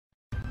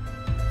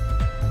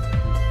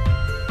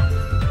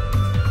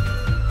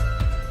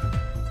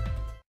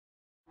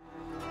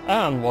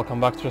And welcome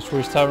back to the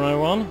Swedish Tavern,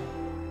 everyone.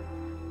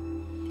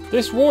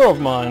 This war of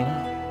mine...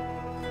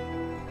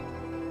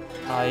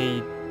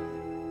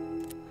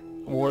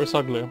 War is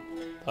ugly.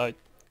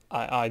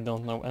 I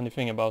don't know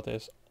anything about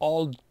this.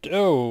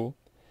 Although,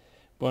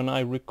 when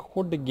I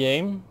record the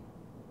game,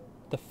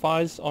 the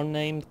files are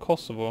named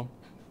Kosovo.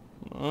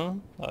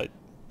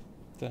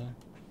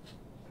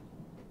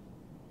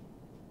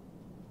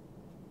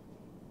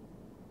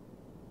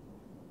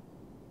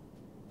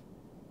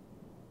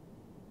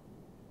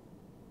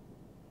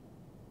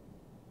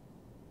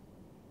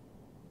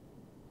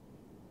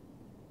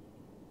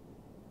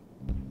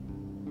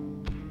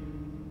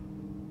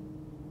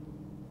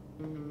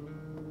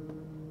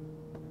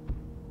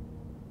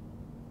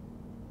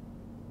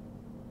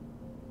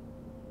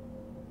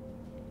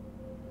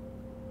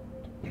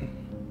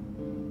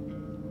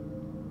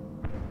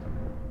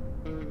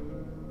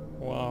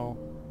 Wow.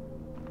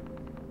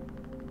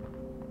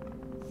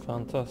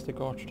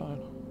 Fantastic art style.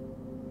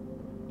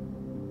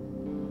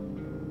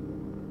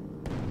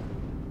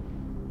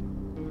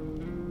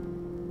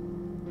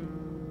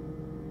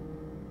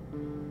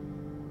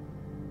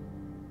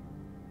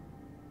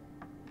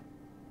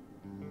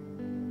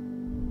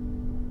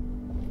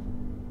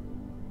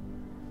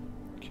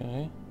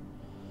 Okay.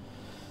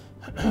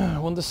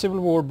 When the Civil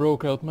War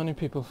broke out, many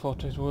people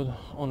thought it would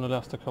only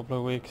last a couple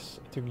of weeks.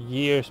 It took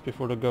years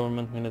before the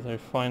government military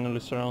finally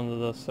surrounded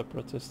the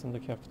separatists in the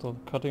capital,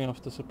 cutting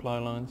off the supply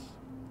lines.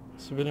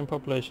 The civilian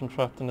population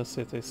trapped in the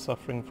city is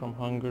suffering from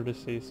hunger,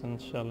 disease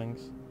and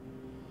shellings.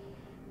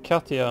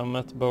 Katja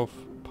met both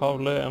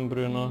Paule and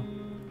Bruno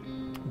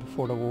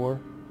before the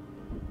war.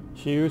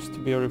 She used to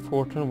be a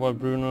reporter while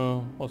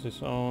Bruno was had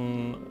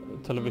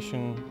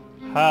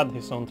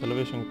his own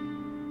television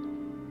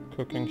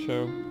cooking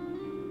show.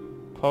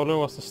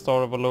 Paolo was the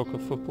star of a local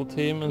football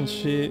team and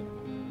she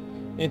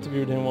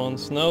interviewed him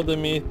once. Now they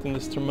meet in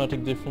these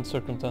dramatic different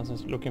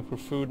circumstances looking for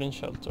food and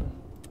shelter.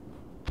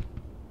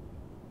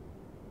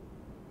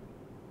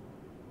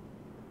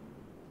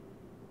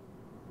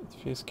 It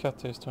feels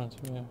Katya's turn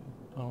to be...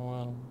 Oh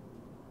well...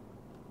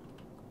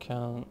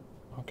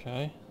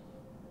 Okay.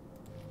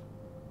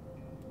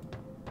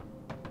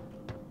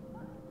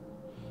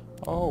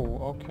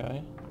 Oh,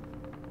 okay.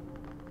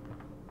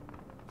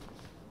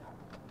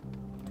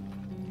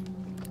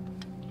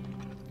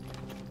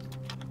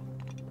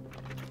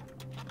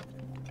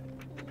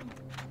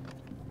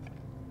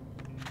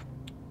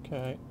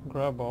 Okay,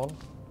 grab all,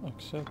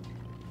 exit,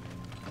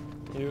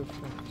 you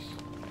fix.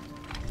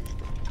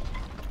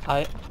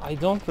 I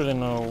don't really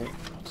know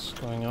what's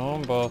going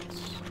on, but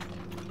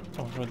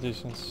over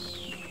decent.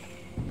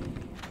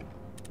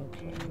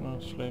 Okay, no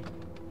sleep.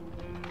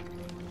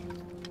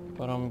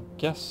 But I'm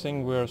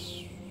guessing we're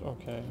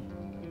okay.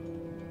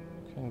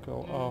 Can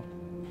go up.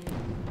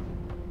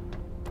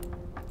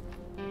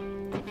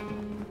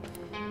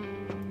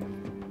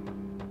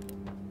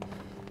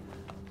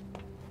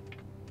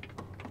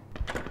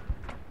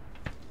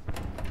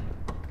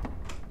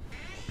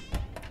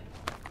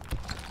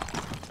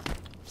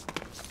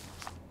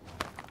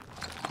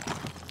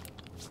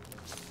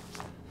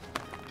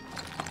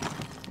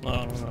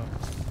 No.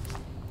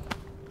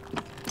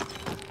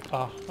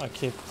 I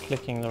keep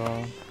clicking the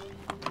wrong.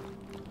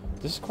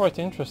 This is quite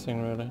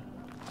interesting, really.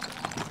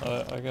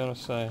 I gotta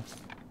say.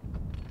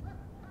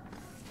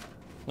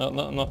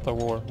 Not the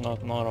war,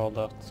 not all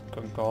that.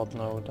 God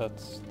no,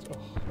 that's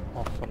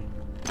awful.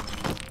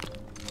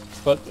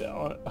 But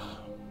I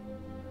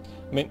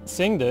mean,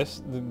 seeing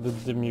this,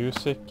 the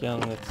music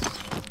and it's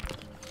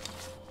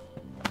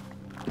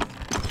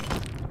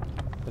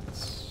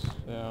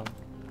yeah.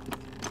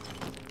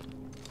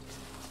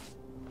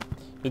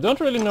 You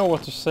don't really know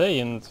what to say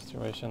in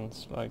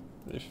situations like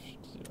if.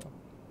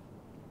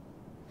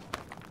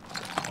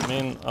 I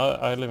mean,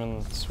 I live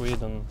in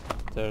Sweden.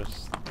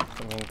 There's,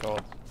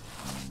 God,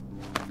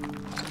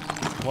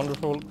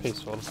 wonderful,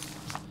 peaceful.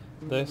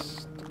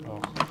 This,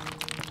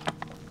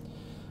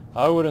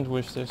 I wouldn't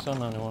wish this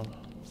on anyone.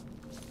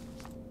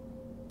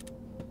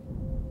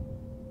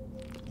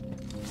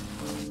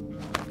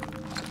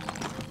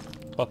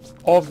 But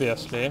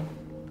obviously,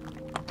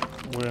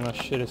 we're in a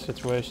shitty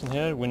situation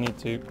here. We need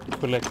to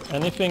collect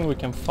anything we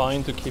can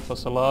find to keep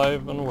us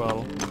alive and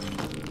well.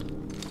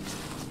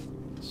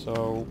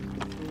 So,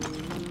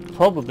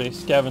 probably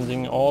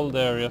scavenging all the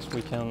areas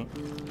we can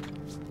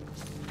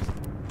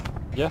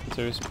get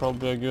to is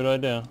probably a good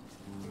idea.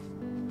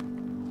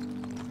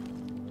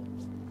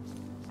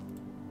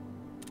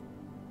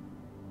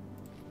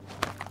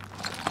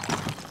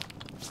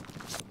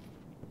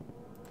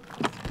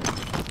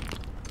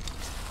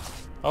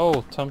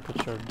 Oh,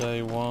 temperature,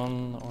 day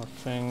 1 or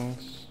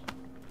things.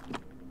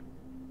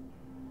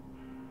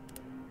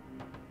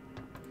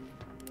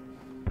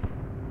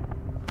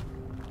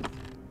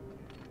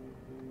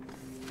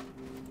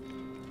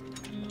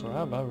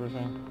 Grab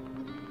everything.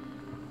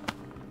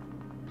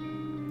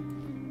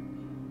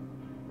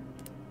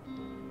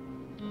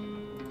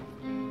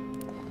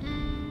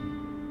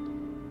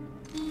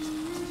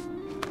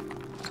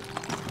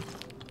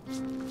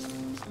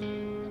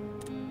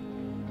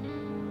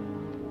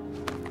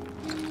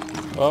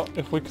 Well,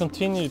 if we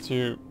continue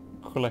to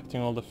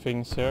collecting all the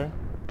things here,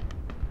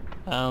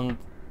 and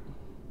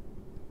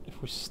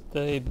if we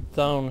stay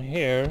down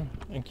here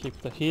and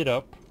keep the heat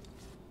up,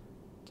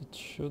 it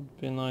should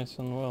be nice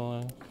and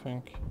well, I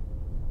think.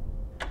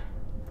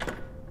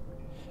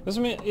 Because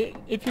I mean,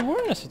 if you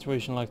were in a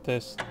situation like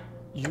this,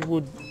 you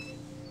would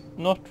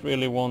not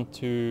really want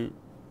to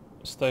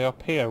stay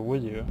up here,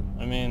 would you?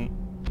 I mean,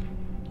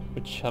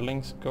 with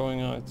shellings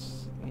going on,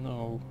 it's...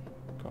 no.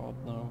 God,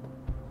 no.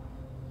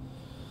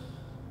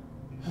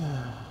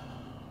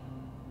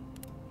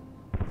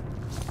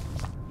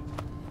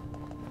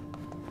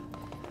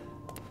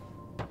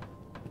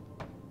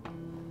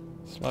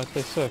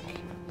 Slightly sick.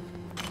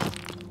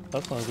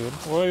 That's not good.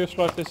 Why are you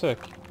slightly sick?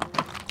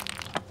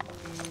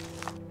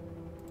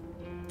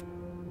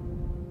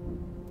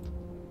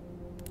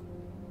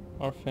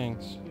 Our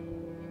things.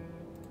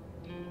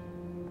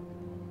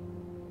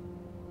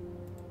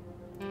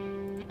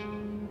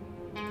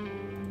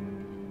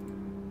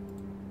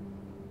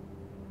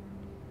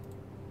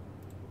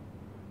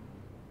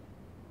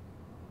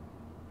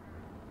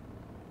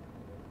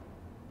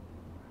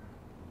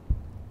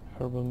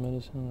 Herbal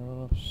medicine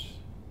rolls.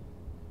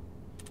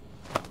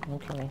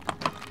 Okay.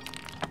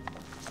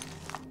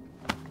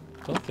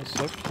 Don't be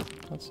sick.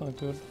 That's not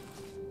good.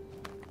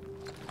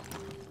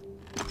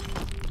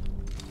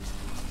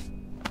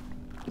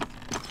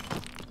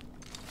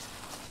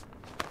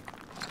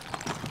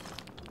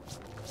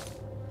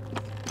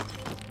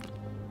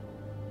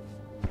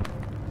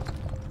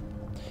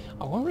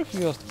 I wonder if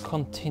you just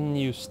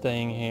continue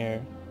staying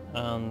here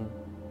and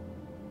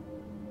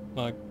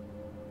like,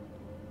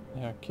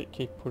 yeah,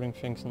 keep putting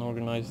things and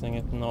organizing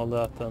it and all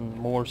that, and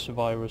more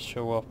survivors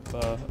show up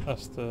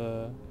as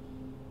the...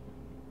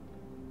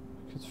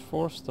 I could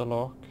force the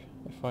lock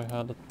if I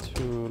had a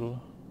tool.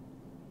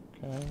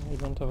 Okay, we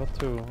don't have a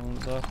tool, and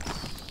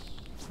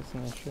that's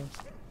an issue.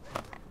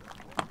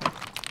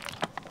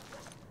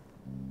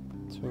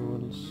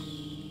 Tools.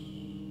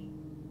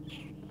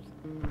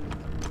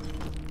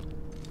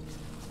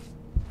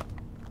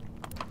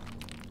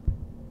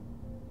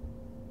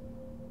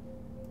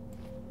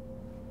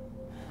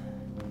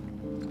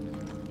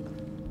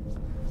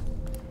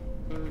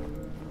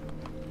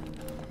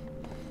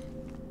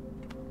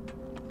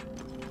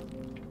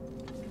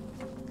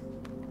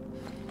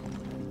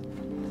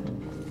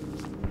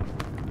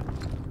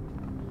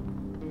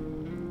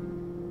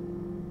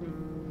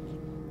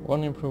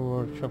 One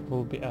improved workshop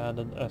will be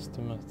added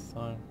estimate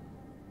time.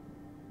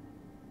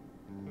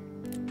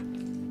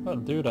 Well,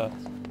 do that.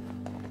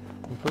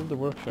 Improve the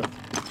workshop.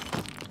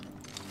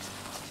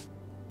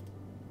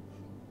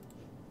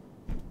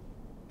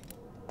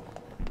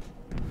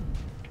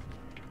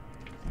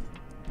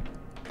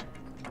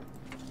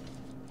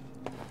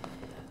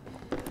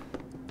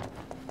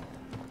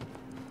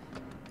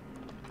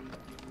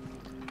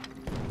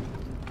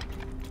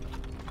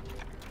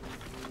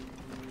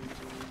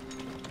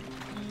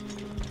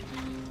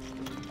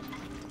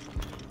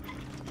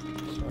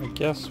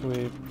 I guess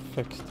we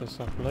fix this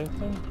up later.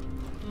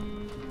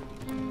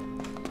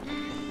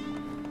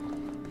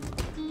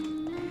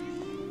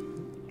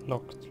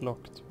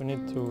 Locked. We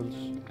need tools.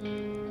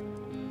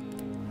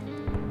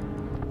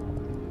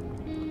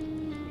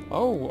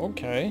 Oh,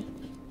 okay.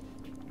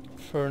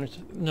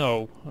 Furniture.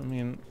 No, I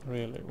mean,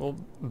 really. Well,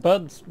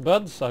 beds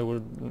I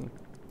would...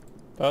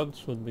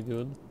 Beds would be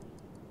good.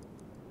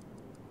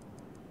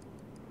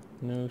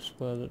 New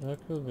sweater, that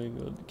could be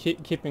good.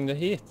 Keeping the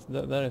heat,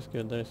 that is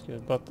good, that is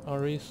good. But our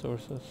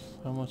resources,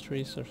 how much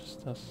resources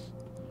does...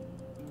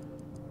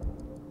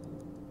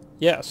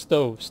 Yeah,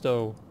 stove.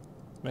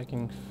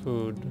 Making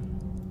food.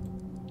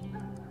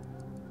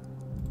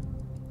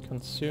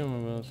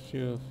 Consumables,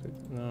 fuel,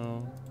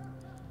 no.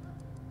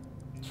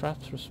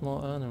 Traps for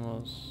small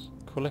animals.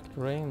 Collect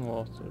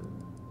rainwater.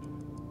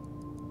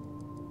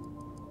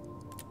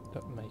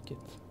 Don't make it.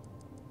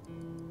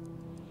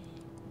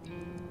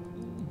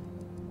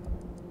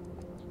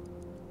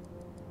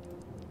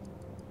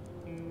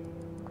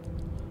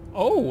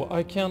 Oh,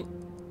 I can...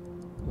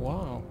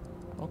 Wow,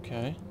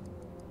 okay.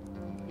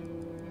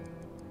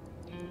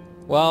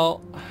 Well,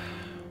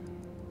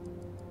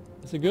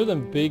 it's a good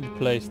and big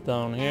place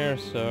down here,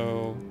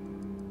 so...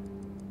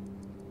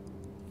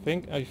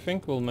 I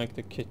think we'll make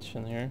the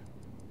kitchen here.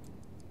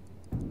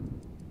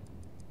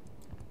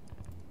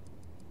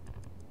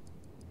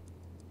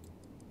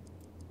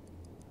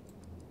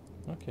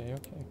 Okay,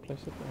 place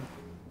it there.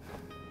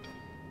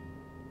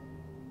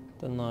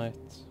 The night,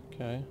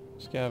 okay.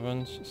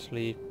 Scavenge,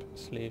 sleep.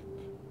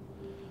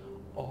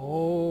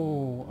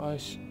 Oh, I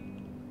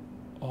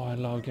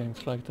love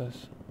games like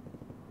this.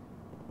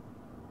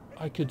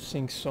 I could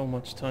sink so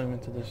much time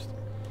into this.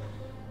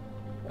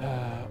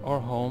 Our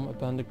home,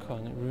 abandoned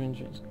colony, ruined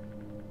dreams.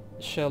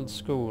 Shelled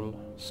school,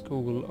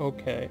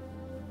 okay.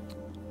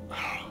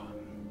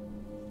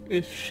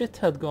 If shit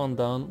had gone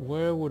down,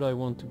 where would I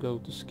want to go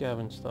to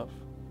scavenge stuff?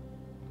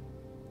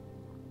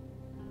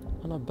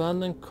 An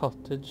abandoned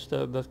cottage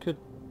that could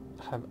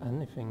have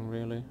anything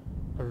really.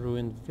 A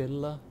ruined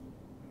villa.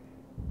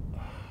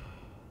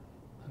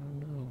 I don't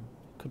know.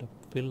 Could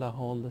have villa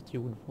hall that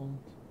you would want.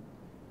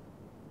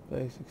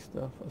 Basic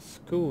stuff. A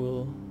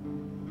school.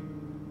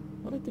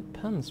 Well, it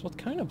depends. What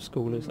kind of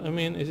school is? I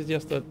mean, is it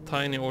just a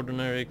tiny,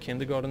 ordinary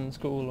kindergarten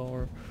school,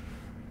 or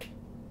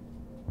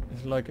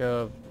is it like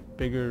a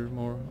bigger,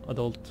 more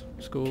adult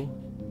school?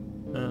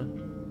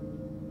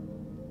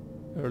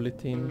 Early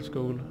teen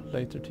school,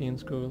 later teen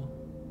school.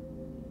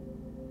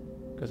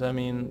 Because I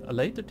mean, a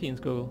later teen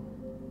school,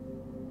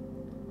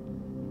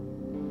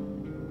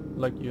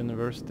 like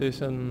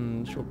universities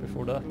and short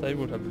before that, they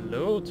would have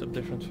loads of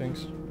different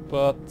things.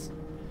 But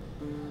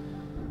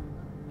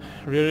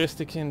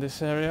realistic in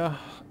this area,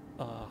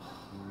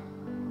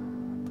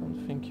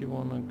 don't think you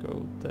wanna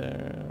go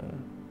there.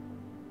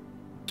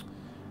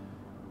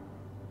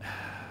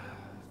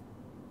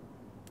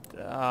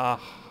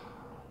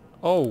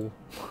 Oh,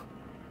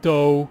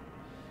 dough.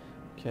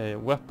 Okay,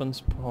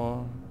 weapons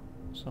part,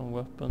 some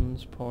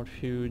weapons part,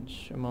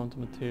 huge amount of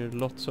material,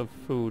 lots of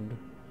food.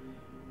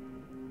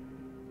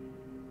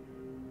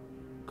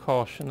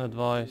 Caution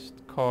advised,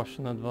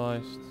 caution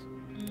advised.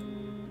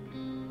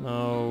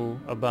 No,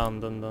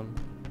 abandon them.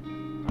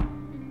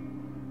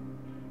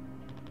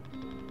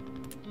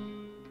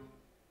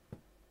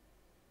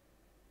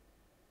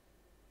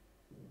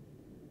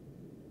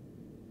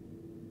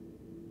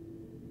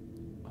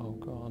 Oh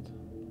god.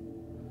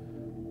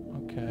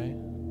 Okay.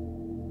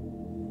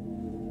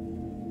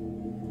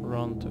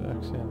 Run to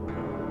exit.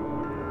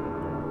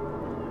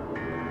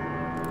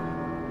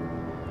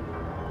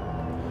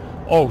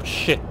 Oh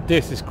shit,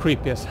 this is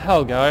creepy as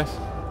hell, guys.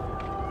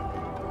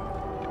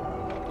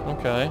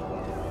 Okay.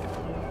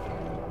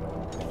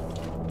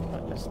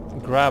 Let's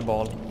grab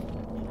all.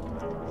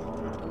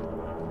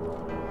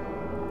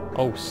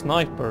 Oh,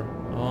 sniper.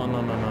 Oh,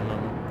 no, no, no, no,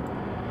 no.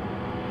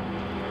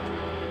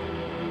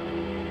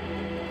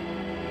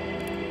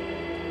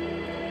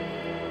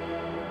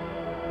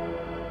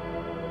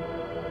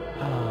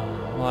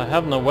 Well, I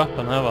have no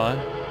weapon, have I?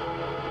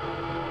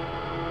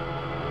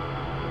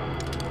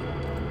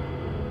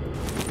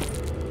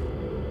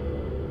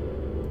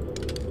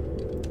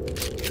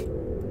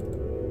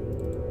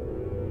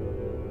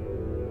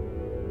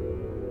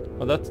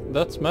 Well,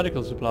 that's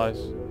medical supplies,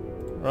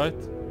 right?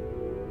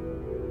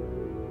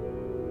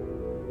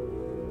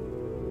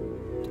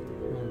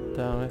 Oh,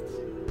 damn it.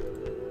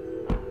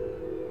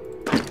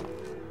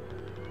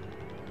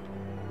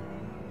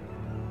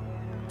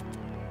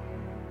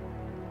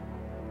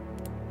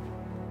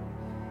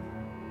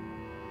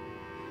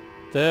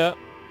 There,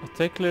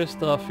 take clear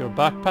stuff, your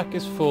backpack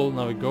is full,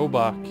 now we go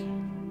back.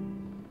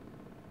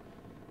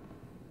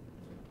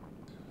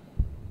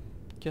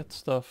 Get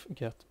stuff,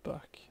 get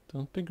back.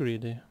 Don't be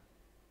greedy.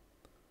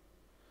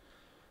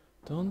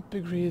 Don't be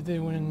greedy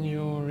when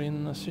you're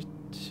in a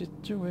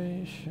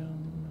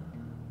situation.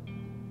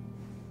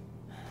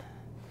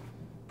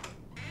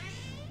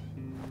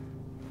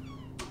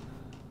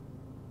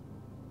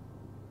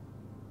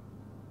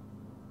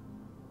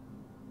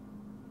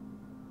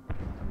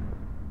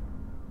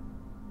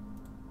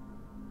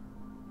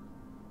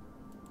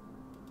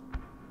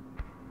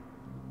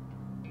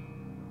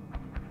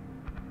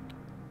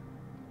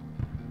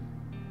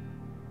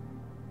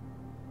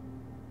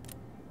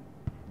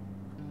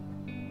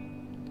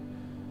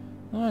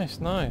 Nice,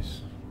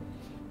 nice.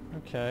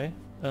 Okay.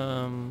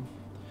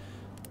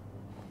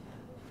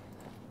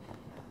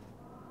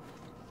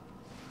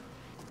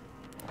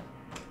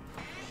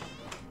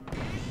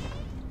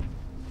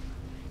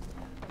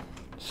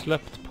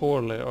 Slept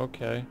poorly,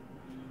 okay.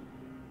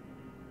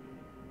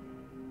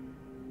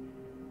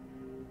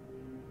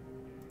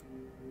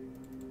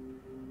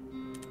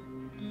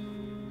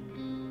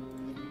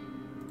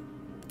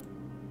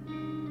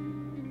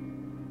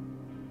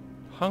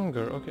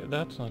 Hunger, okay,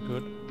 that's not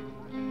good.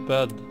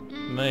 Bed,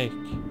 make.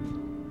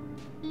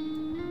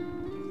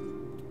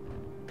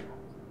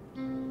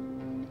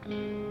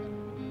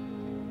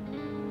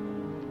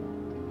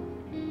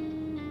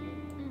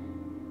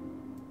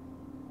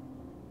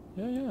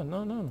 Yeah,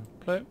 no.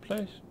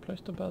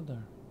 Place the bed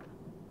there.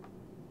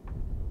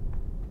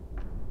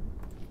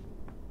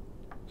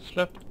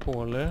 Slept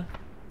poorly.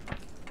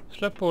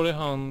 Slept poorly,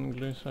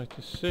 hungry,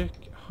 slightly sick,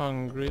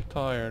 hungry,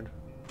 tired.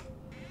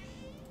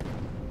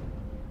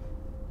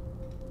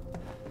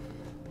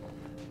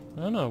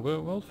 No,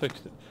 we'll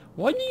fix it.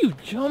 Why do you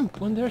jump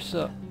when there's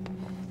a...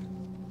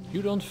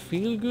 You don't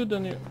feel good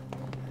and you...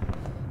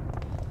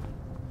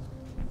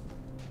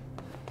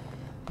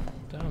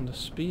 Damn, the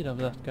speed of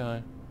that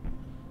guy.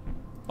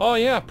 Oh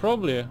yeah,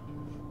 probably.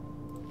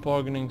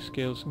 Bargaining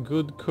skills,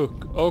 good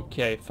cook.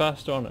 Okay,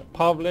 fast runner.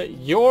 Pavle,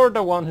 you're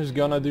the one who's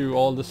gonna do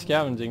all the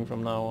scavenging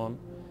from now on.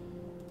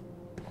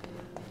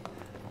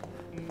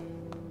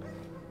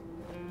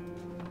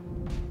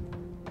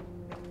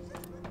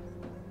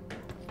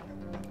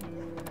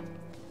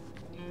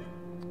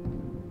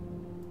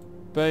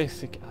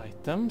 Basic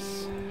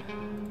items.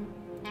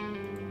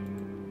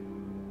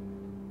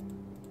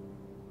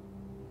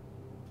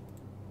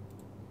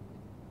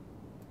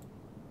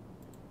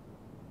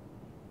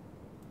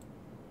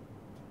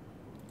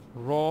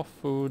 Raw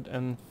food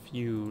and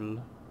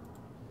fuel.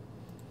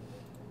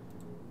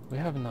 We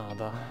have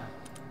nada.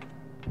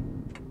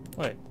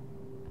 Wait.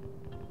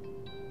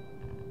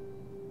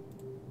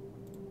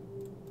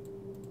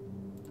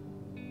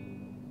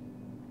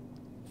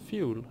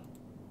 Fuel.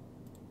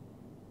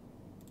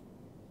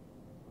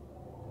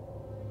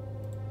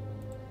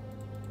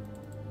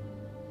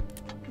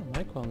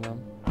 Make one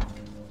then.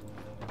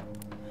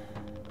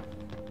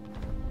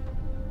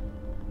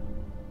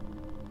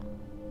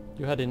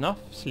 You had enough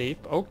sleep?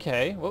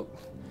 Okay, well,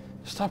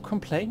 stop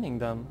complaining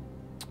then.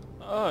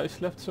 Oh, I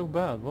slept so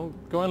bad. Well,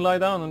 go and lie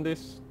down on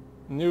this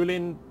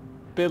newly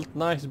built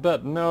nice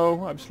bed.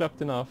 No, I've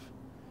slept enough.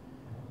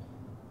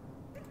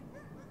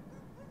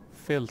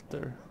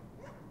 Filter.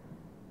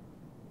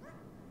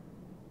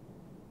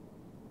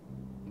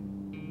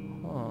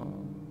 Huh.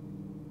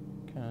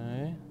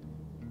 Okay.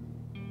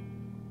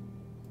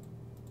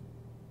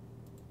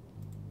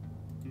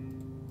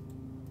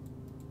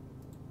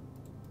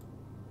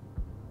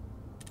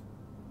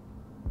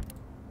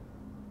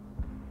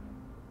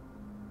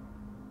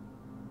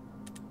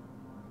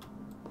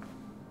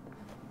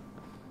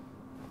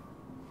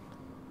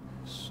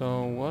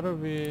 So what are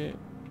we...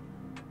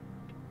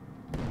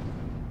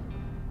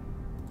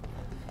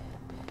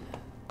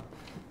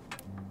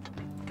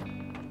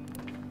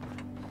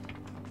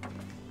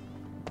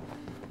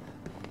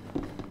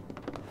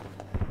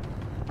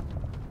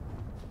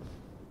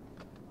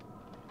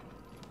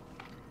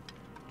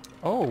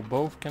 Oh,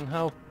 both can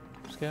help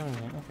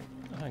scavenging.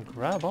 Okay,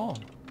 grab on.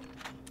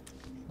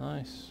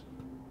 Nice.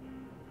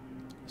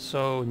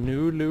 So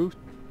new loot,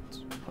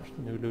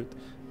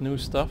 new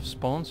stuff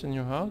spawns in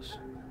your house.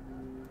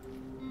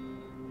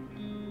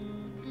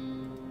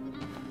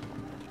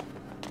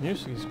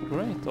 Music is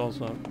great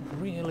also.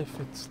 Really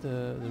fits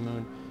the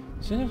mood.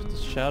 See if the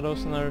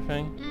shadows and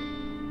everything,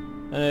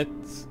 and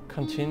it's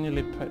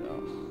continually.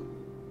 Oh.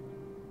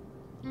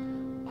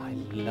 I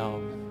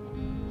love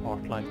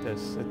art like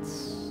this.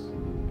 It's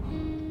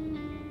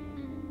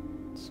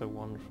so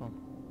wonderful.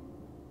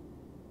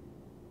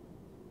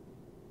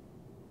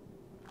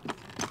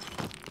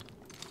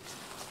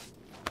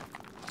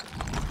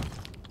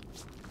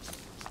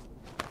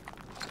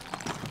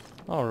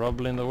 Oh,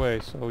 rubble in the way,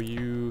 so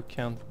you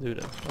can't do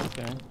that.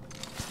 Okay.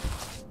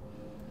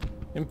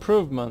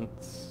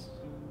 Improvements.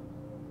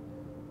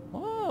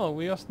 Oh,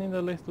 we just need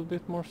a little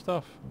bit more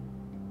stuff.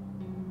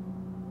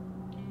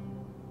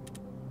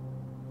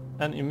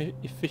 And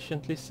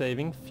efficiently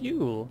saving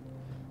fuel.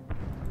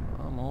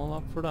 I'm all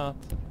up for that.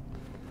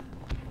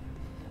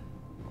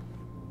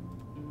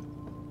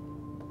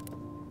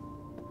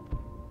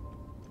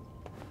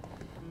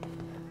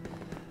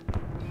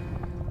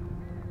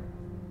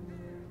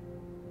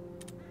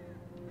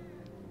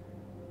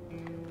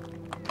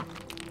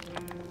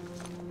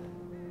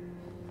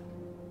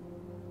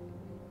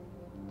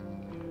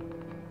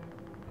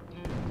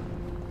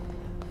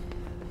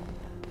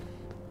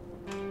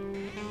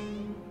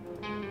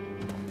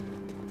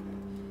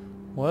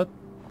 What?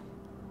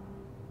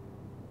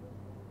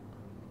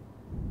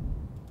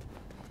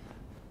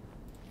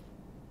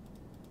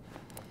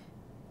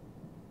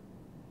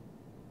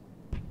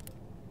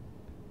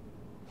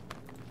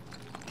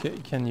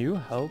 Can you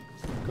help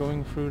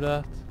going through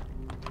that?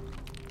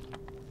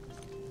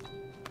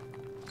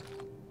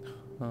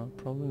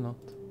 Probably not.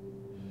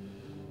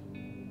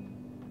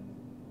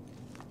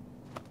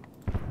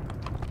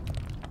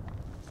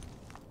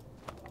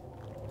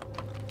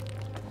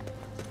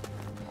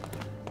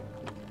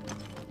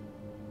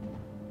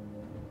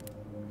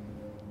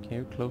 Can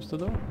you close the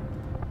door?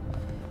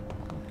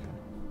 Okay.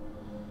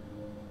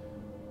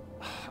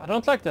 I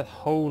don't like that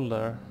hole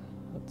there.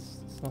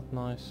 It's not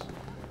nice.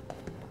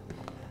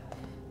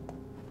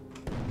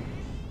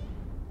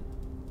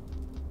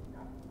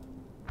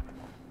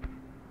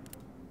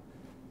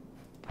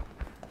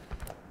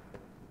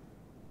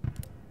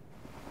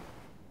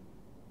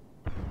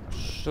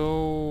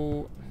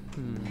 So,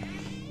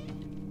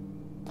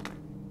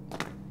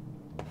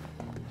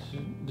 so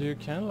do you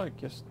kind of like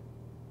just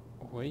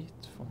wait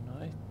for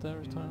night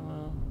every time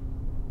now?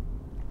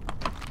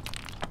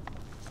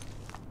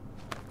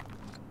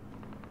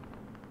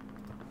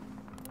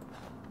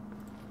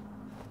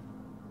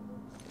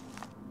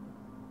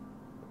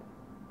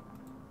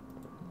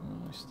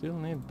 I still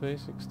need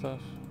basic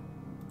stuff.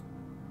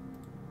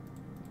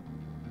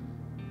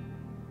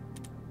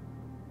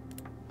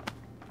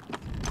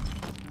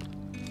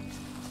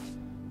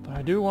 But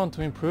I do want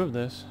to improve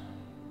this.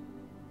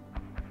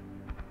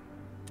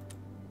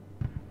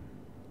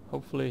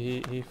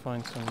 Hopefully he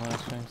finds some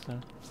nice things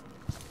there.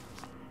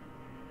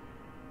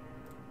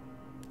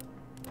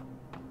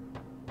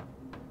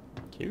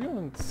 Can you go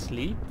and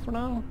sleep for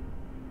now?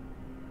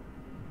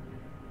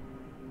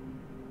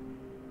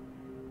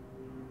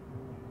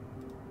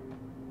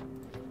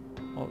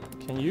 Oh,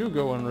 can you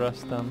go and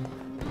rest then?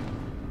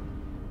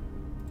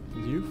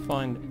 Did you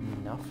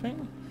find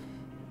nothing?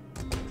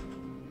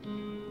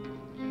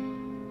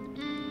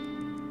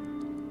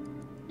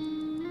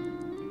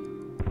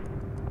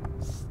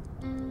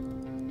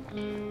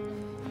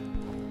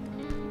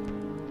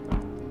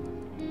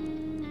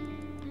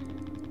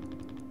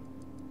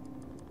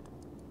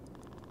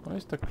 Why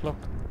is the clock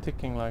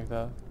ticking like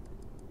that?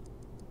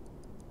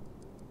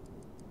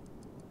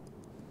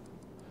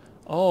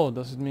 Oh,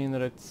 does it mean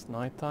that it's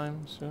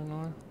nighttime soon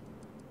or?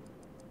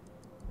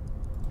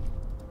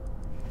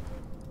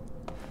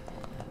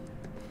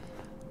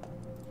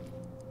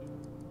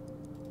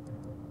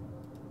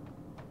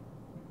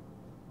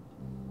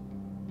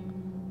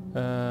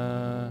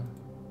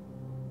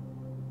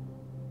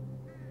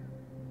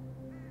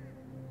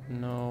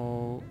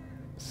 No,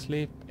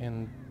 sleep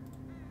in,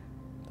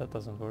 that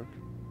doesn't work.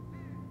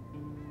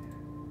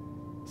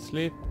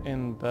 Sleep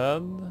in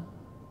bed,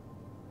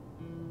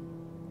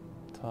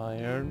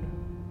 tired.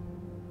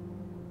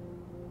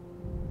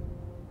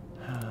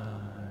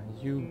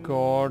 You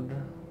guard.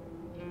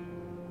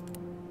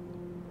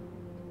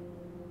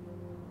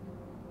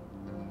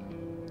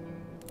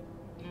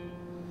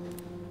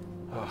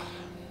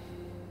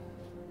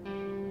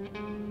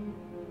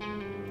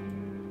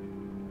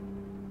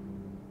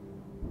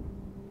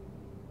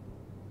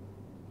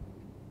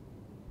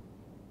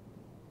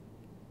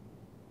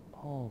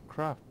 Oh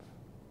crap.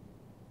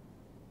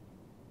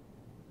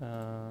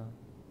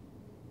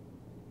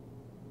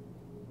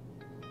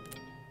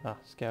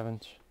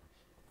 Scavenge.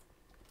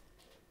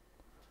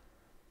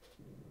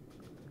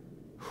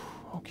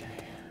 Okay,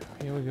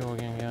 here we go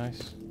again,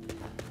 guys.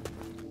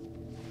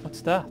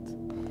 What's that?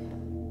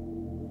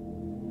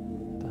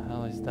 What the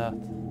hell is that?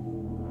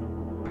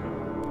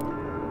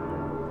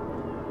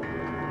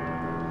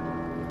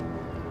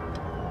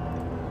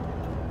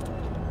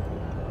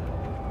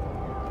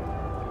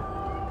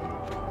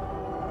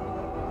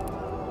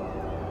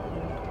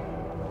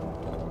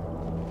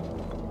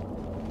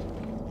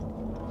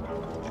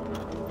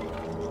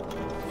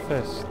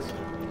 Fist.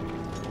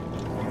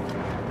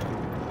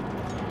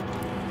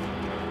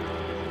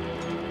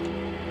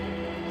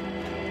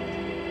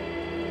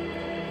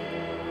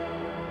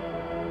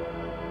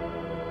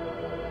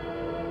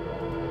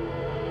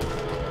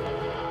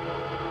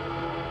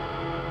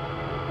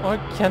 Why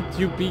can't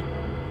you be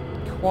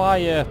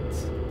quiet?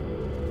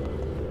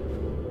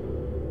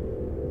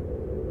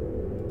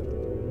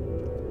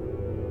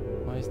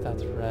 Why is that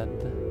red?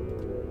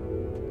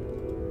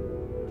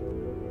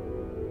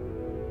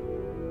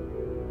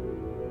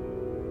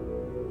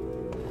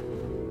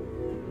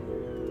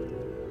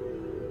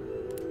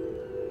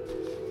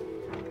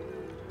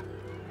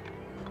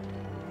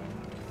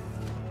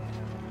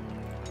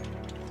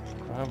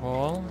 Grab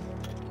all.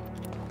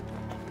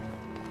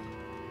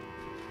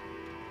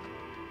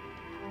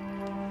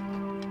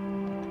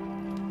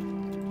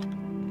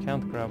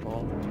 Can't grab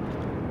all.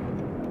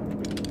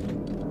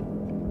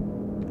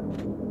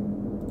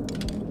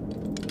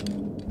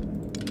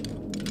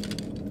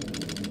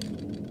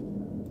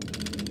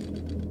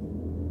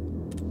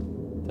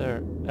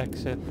 There,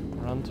 exit.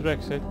 Run to the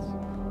exit.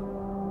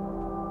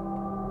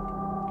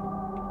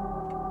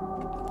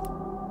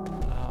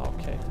 Ah,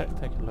 okay,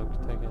 take a look,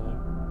 take a look.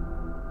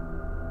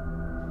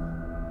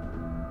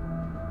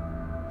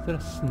 Is there a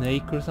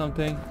snake or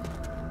something?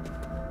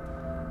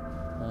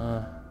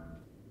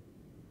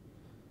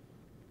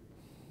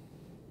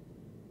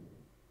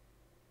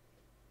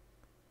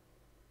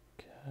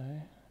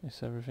 Okay,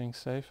 is everything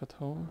safe at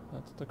home?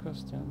 That's the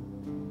question.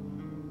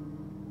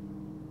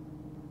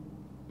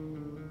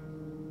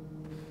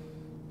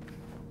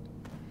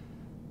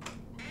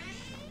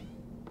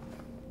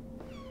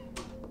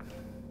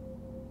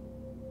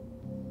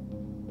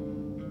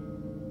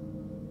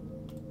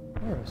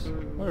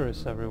 Where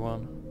is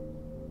everyone?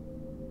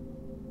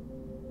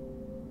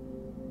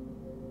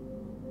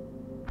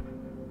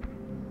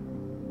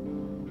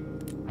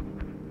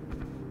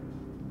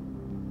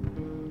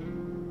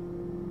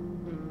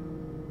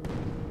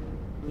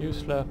 You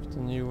slept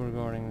and you were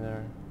guarding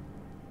there.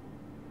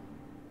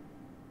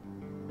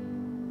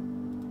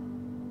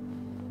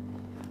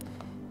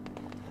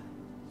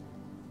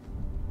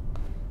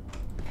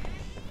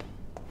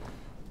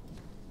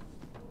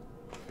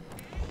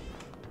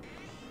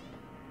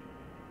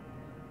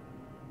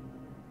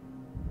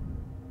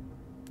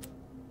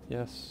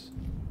 Yes.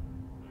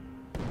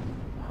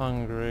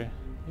 Hungry.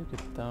 You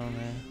get down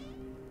here.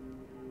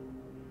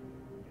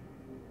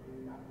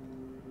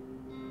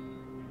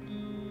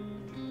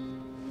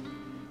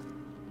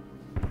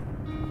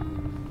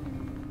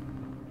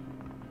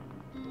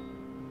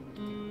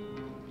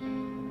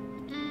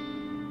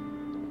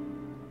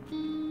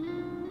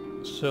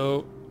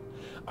 So,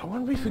 I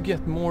wonder if we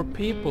get more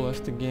people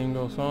as the game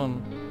goes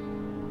on.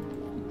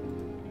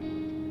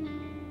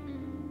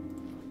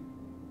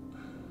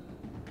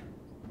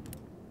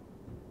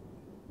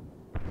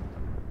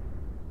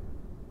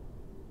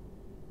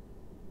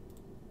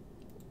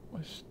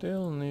 I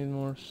still need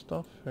more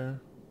stuff here.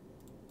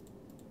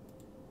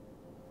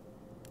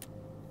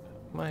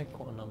 Make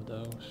one of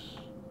those.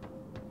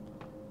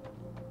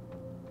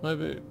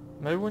 Maybe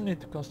we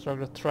need to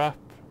construct a trap,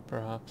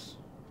 perhaps.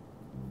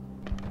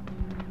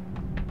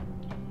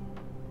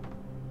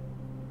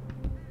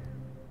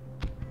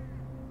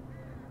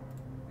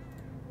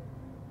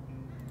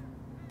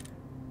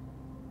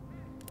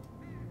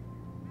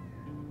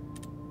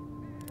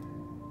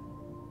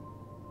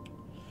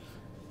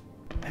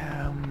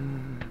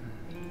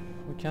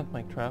 We can't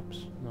make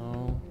traps,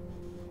 no.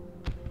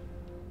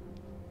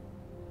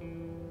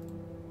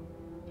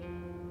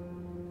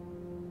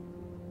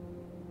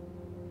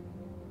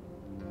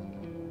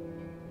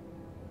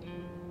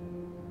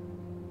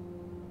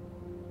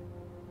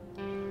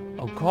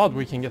 Oh god,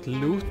 we can get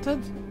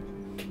looted?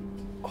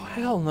 Oh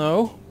hell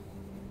no.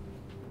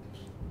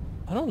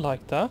 I don't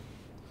like that.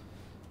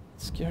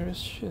 It's scary as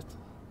shit.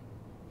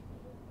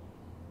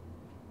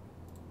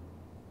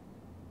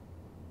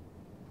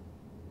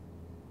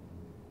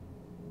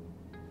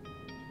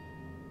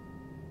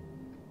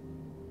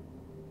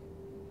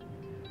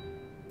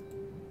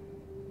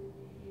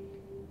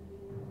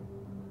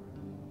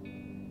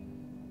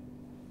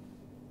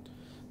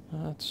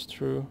 That's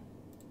true.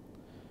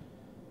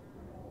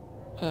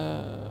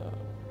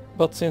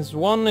 But since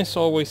one is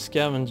always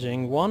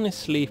scavenging, one is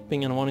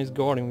sleeping and one is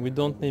guarding, we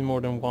don't need more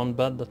than one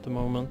bed at the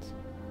moment.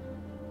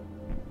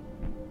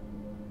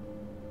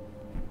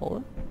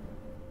 Or?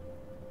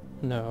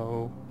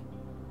 No.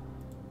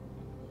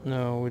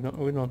 No,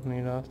 we don't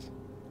need that.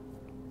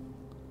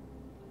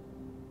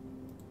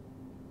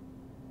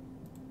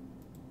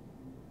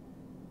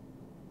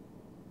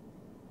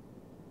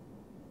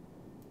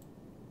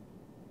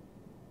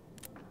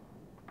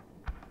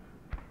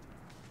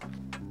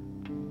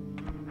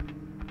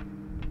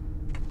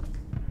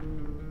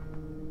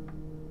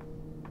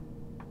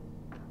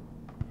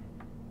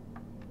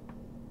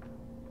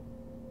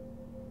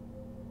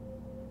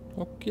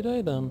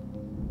 Okej then.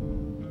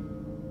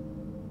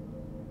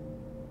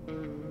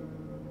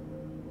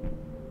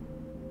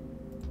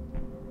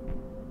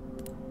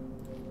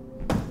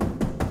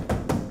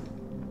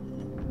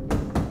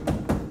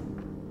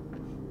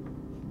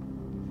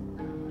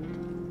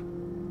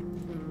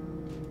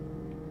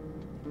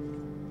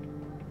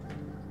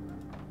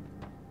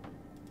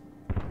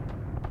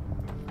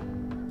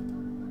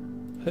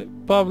 Hey,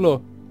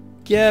 Pablo,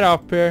 get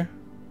up here.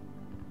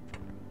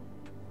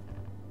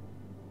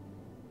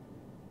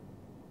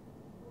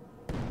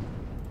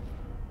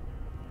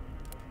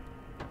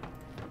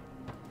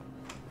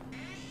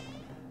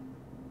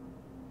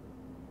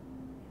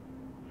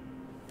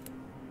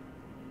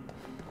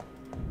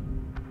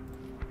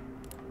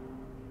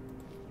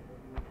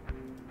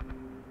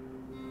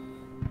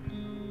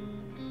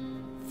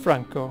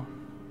 Franco.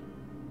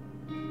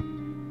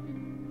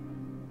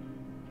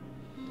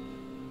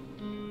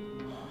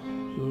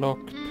 Lock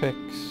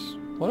picks.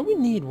 What do we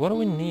need? What do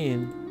we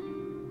need?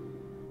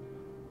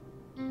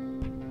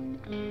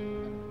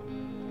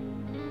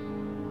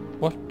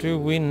 What do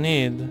we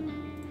need?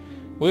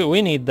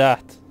 We need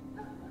that.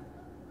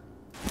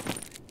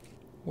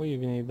 We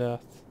need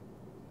that.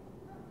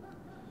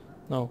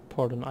 No,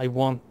 pardon, I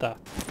want that.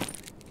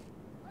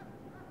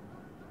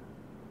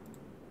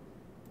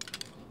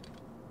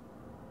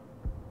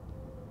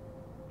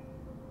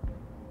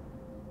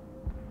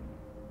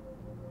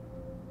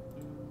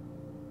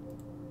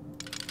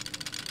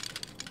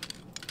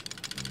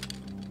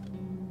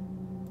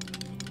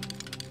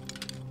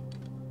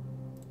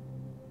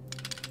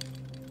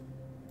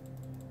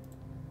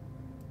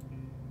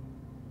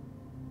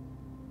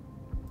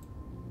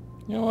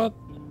 You know what?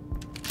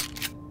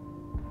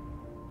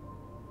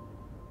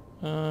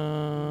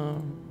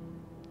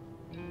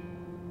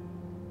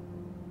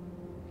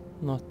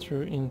 Not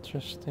too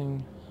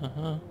interesting.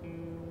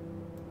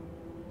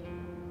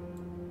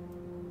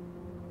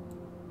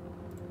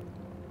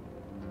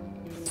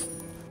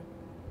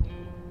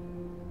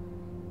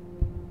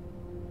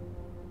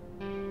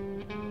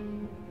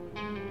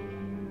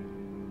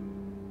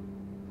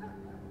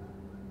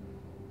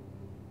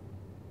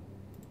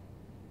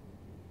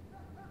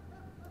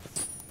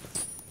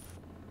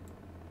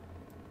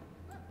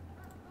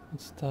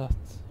 What's that?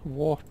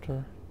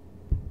 Water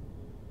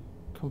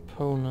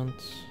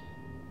components.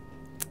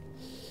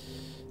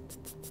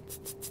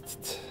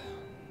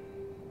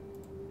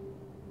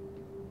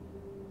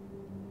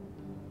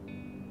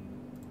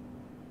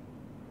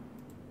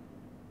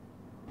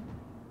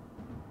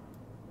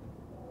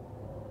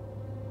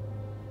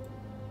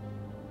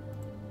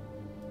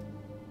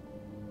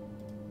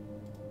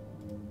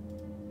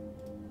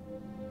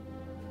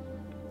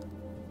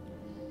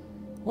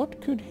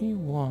 What could he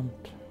want?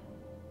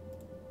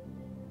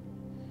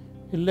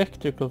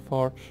 Electrical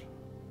parts.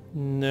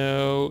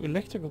 No,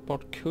 electrical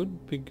part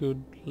could be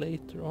good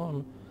later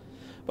on.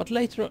 But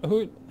later on,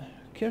 who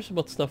cares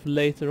about stuff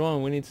later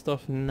on? We need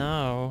stuff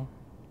now.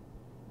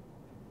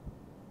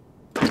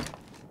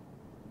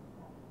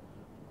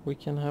 We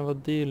can have a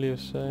deal, you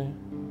say?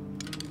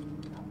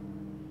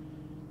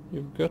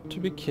 You've got to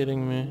be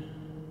kidding me.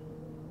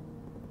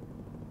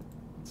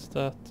 What's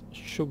that?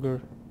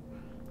 Sugar.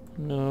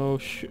 No,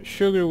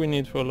 sugar we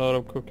need for a lot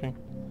of cooking.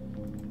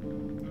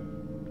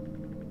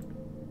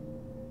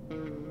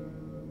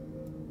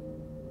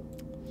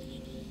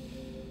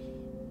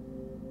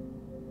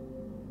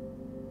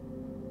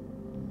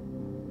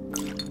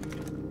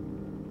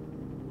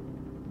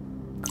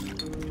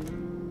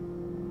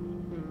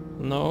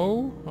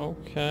 No?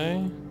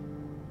 Okay.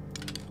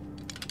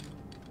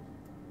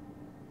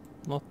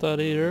 Not that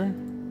either.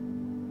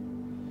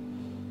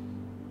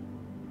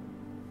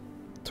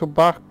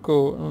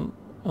 Tobacco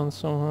and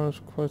somehow it's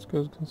quite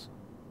good.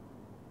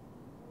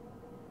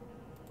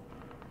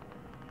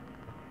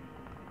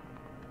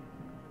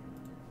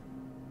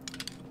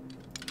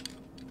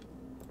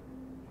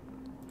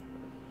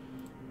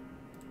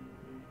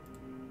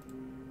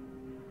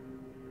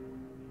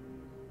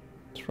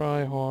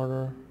 Try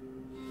harder.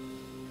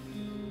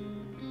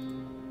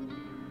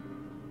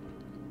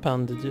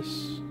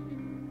 Bandages.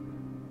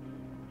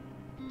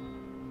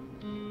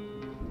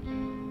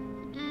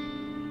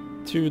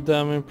 Too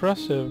damn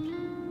impressive.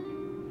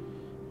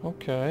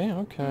 Okay,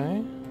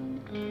 okay.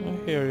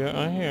 I hear you,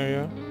 I hear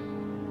you.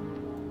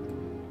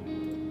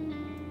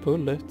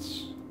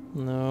 Bullets?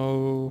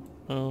 No,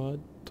 no, I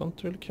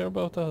don't really care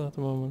about that at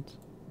the moment.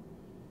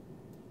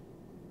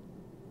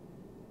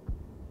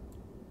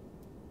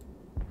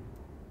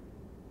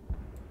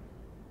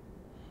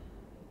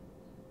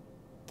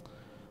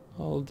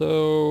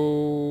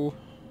 Although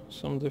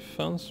some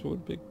defense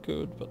would be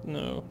good, but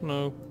no,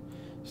 no.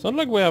 It's not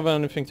like we have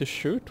anything to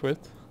shoot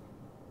with.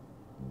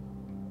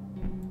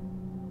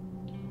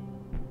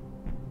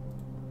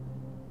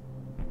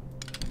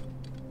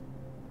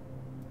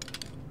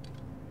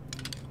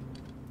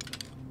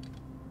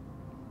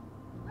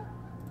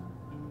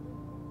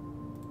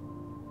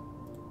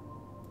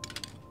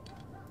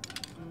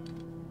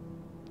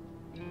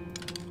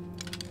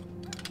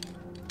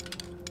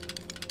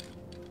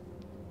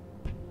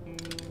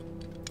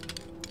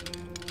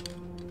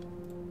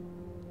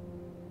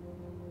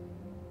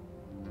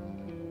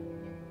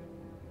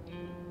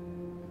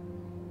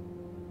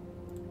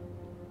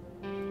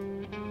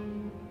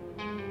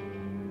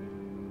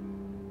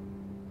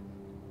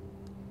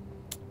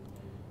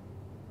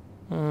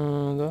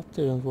 That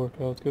didn't work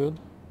out good.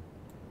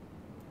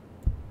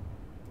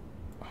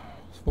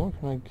 What more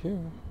can I give?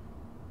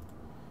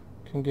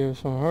 Can give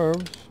some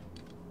herbs.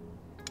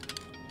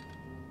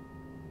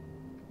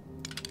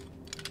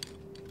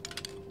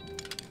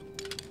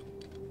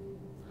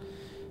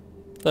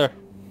 There.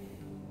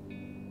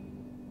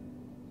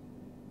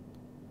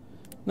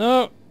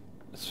 No!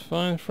 It's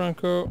fine,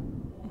 Franco.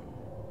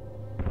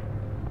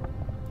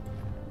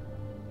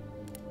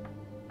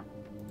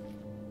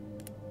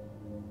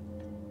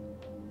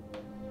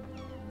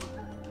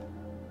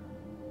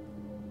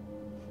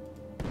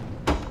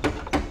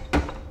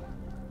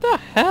 The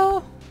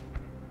hell?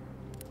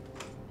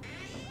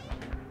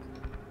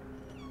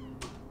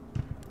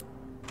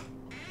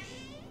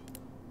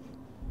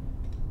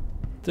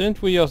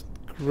 Didn't we just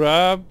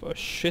grab a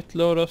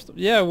shitload of stuff?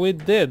 Yeah, we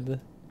did.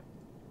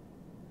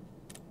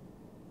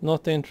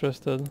 Not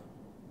interested.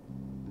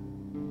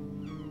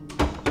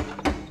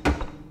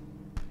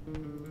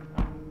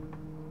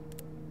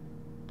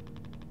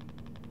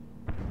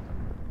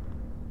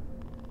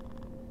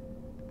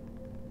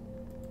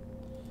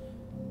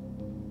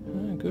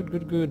 Good,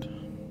 good, good.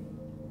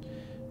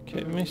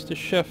 Okay, Mr.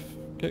 Chef,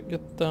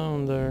 get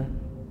down there.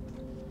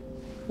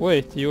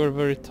 Wait, you are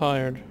very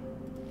tired.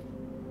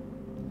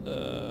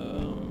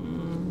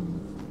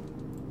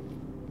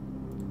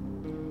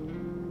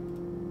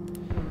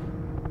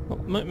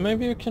 Well,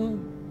 maybe you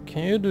can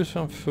you do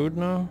some food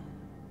now?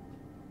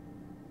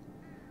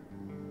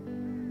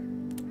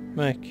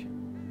 Make.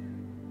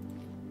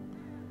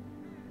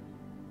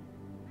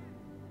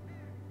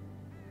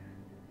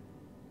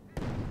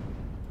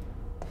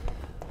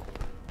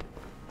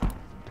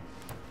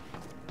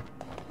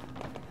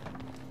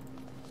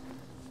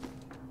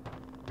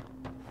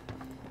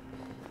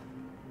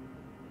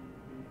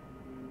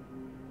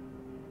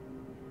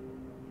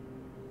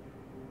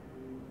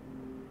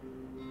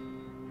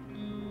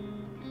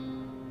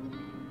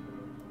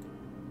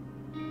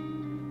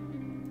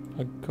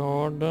 A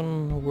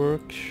garden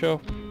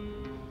workshop.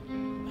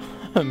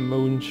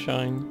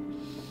 Moonshine.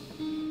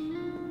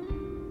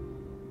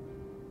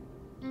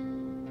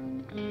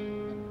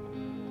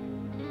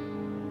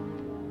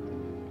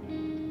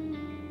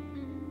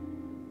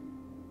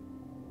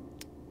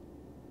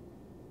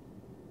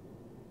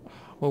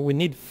 Well, we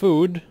need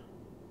food.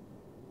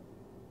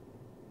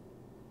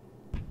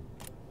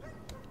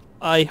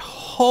 I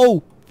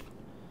hope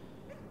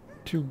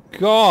to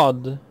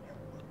God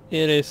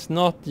it is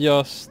not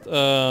just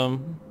a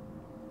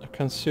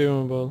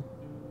consumable.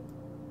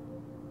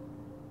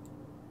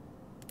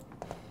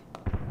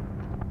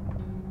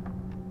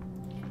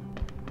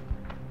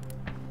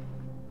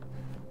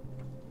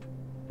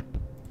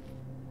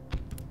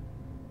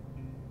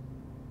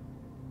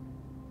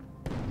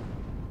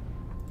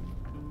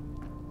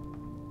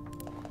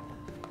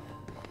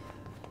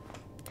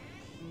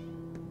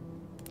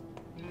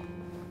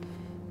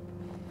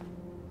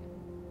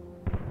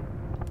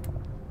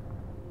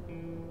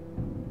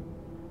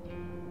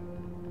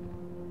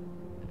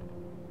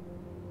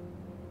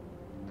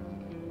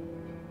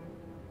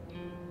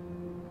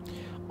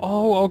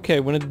 Oh,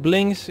 okay, when it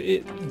blinks,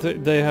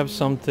 they have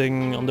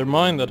something on their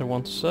mind that they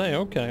want to say.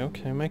 Okay,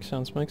 okay, makes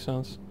sense, makes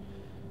sense.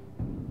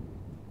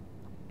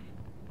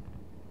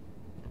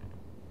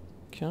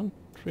 Can't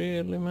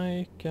really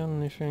make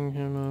anything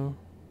here now.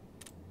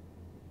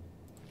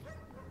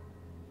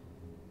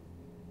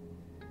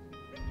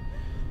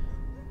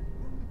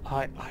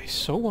 I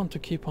so want to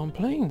keep on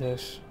playing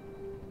this.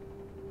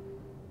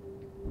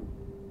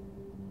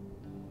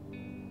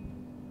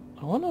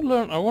 I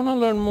wanna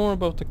learn more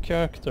about the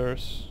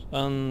characters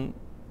and,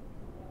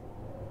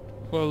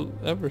 well,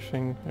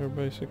 everything here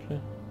basically.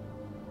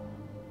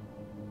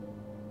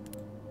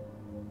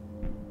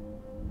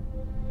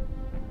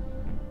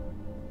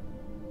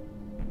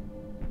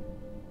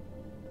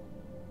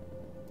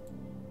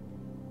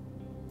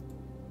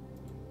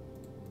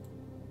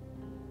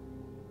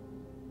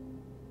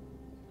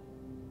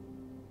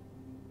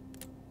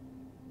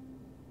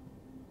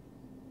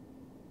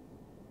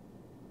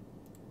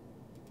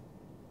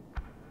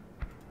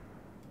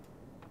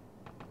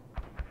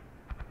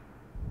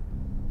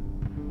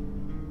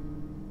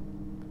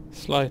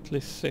 Slightly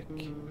sick.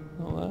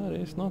 Well, that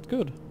is not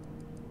good.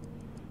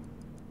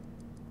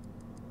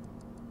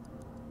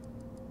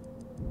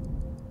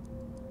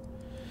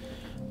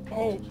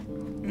 Oh,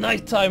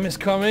 nighttime is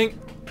coming.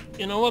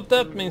 You know what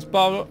that means,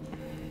 Pablo?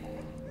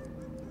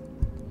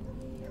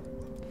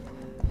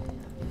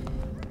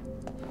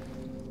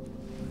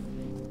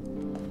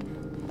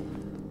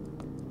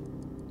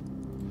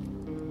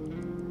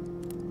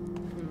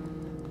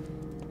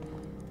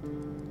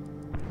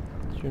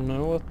 You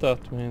know what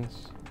that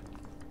means.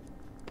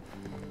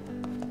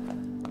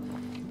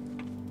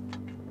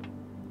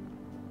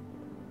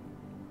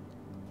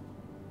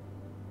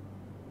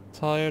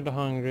 Tired,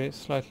 hungry,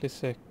 slightly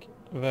sick,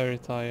 very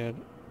tired.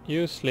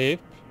 You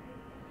sleep.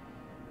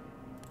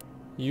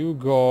 You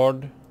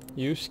guard.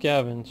 You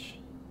scavenge.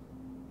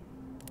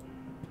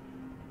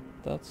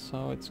 That's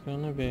how it's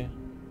gonna be.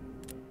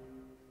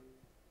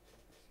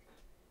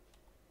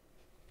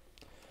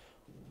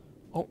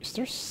 Oh, is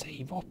there a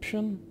save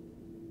option?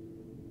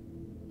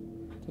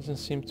 Doesn't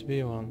seem to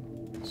be one.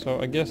 So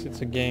I guess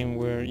it's a game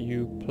where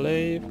you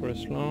play for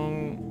as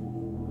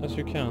long as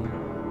you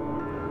can.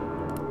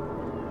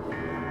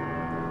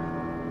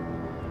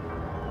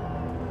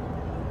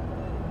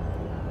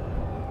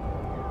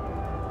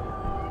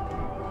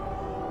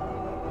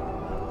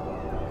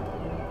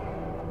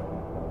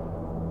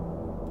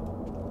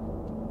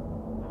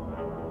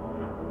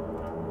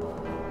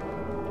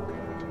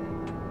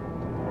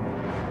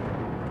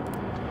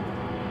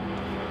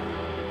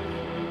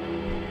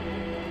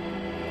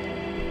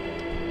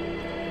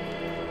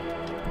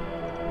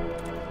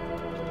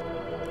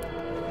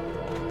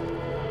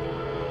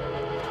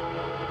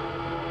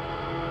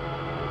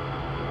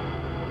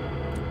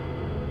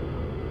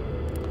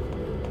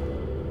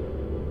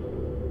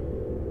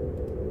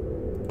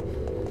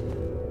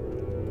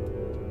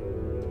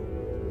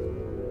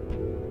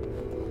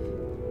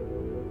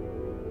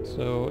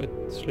 So it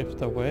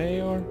slipped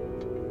away, or?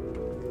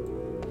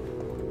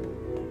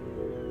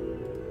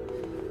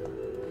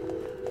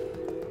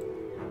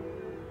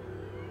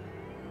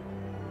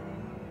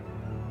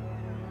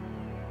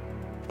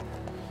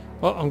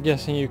 Well, I'm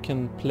guessing you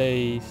can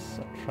place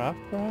a trap,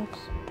 perhaps?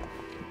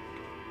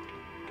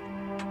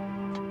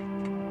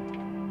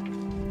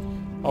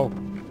 Oh,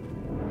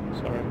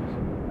 sorry.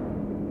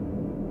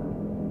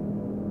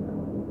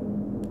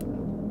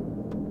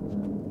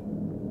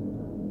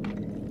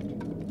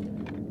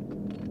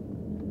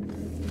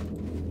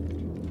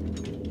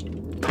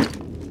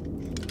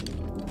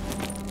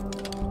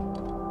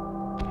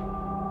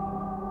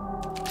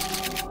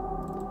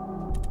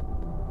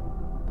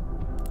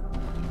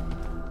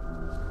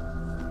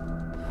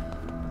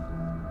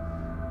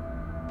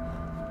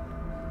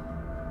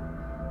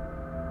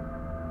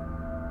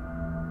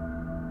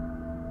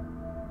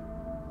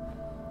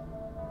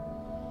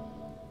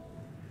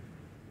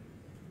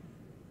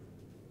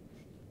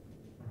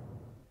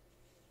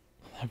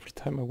 Every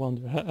time I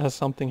wonder, has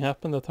something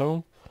happened at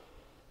home?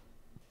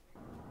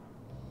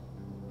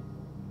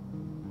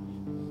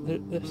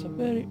 There's a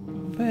very,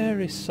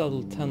 very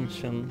subtle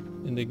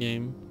tension in the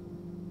game.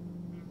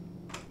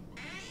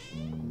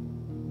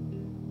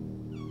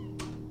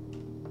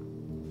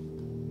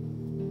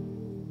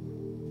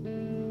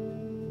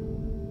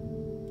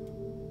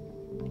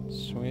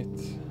 Sweet.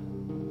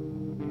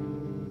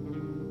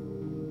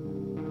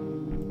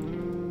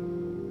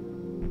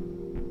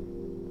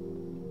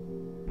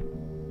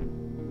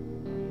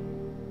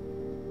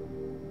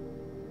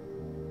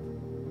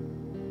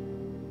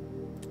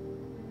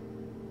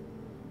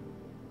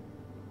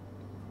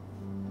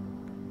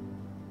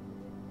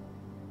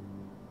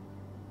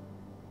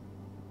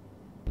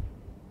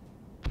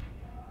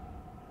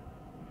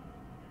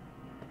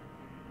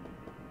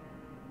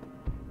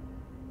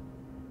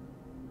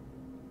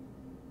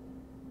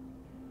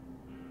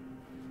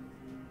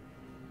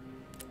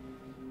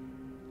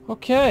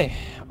 Okay,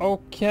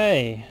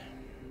 okay.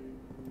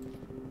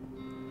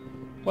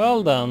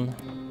 Well then.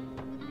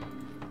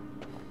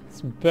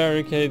 Let's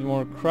barricade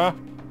more crap.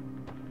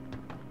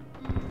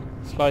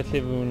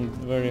 Slightly wounded,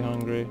 very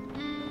hungry.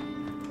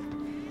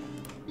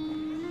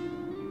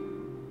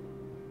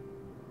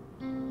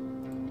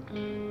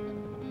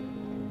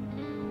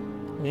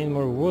 Need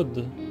more wood.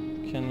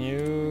 Can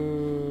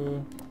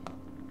you...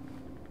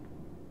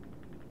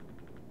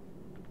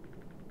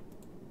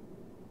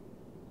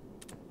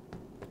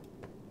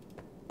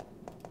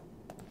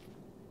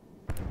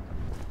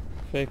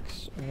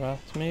 fix rat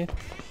meat?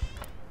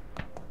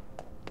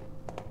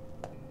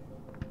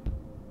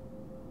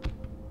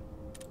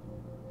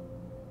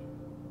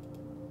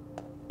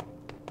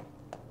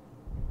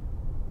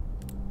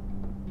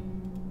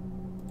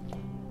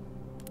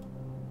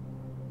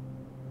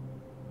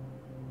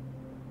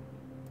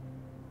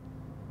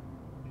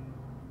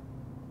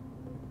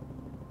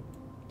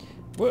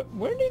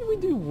 Where did we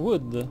do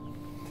wood?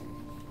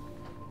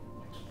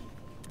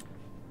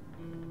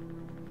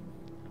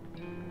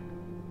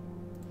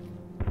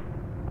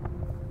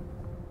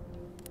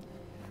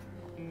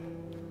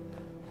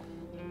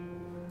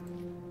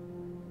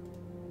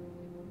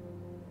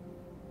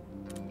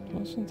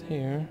 Wasn't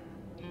here.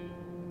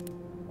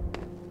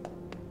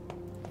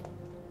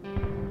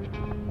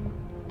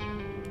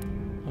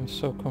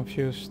 so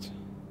confused.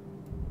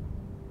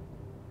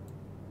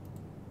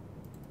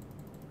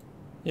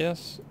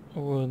 Yes,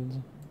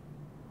 wood.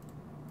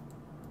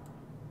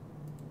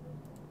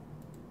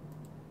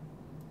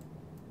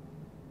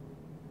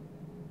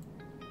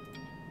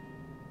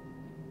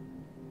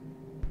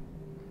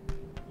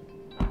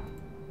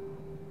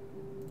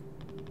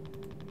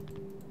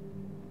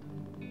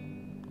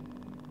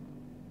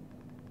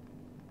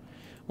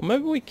 Or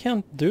maybe we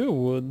can't do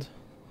wood.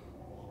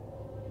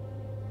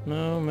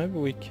 No, maybe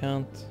we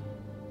can't.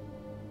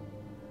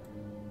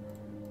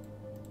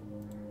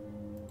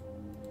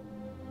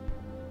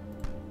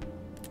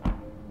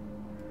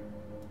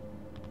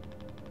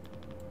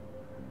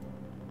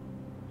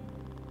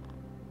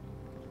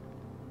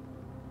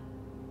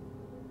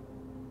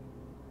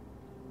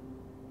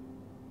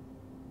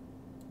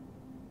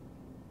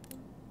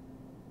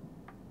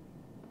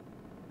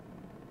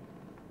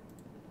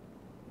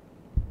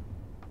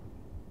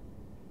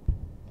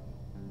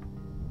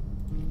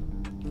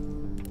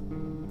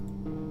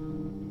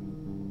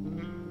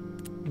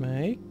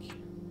 Make.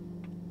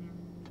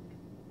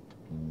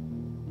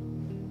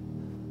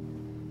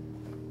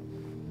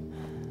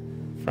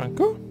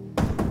 Franco?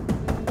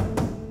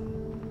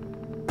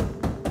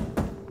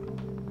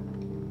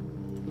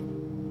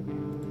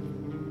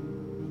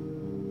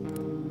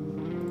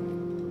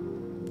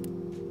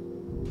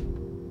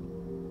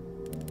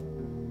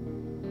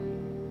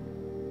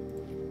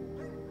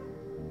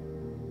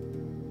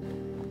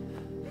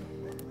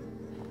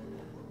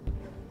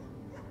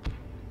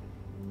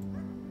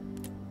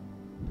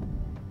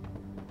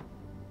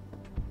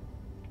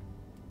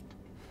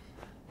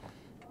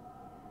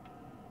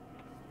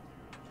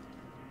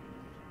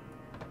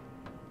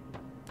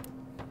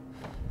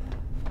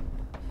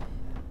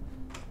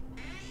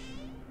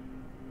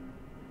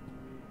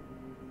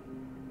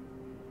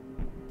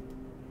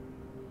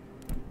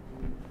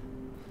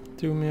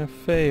 Do me a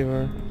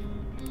favor.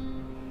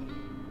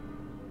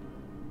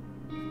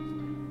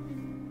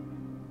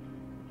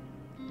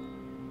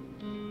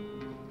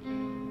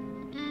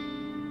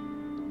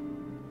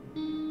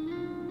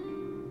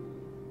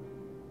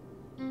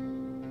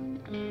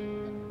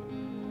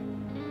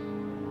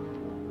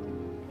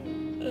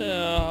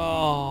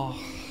 Oh,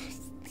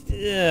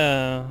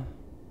 yeah.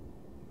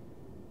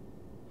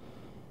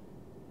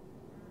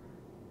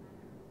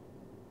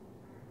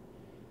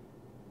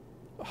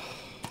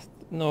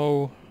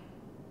 No.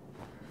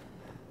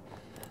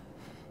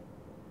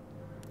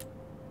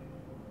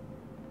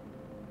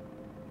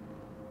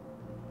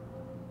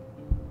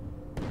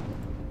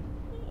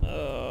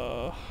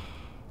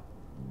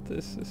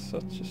 This is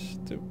such a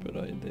stupid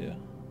idea.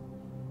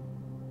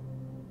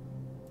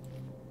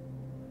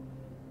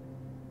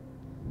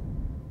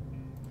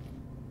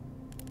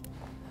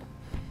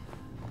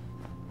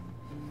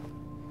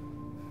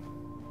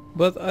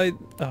 But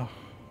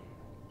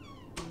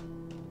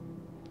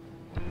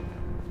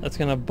that's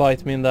gonna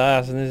bite me in the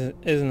ass,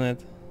 isn't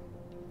it?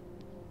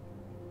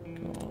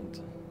 God.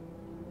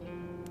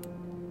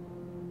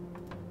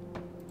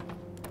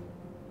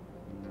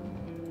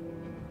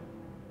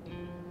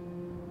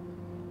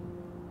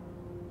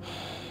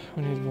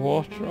 We need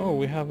water. Oh,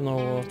 we have no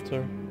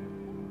water.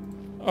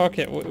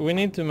 Okay, we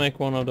need to make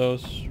one of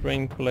those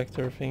rain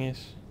collector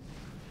thingies.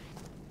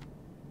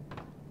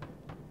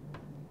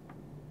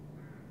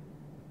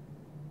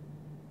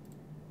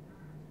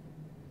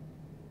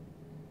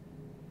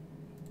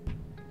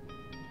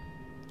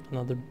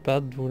 Another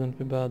bed wouldn't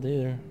be bad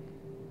either.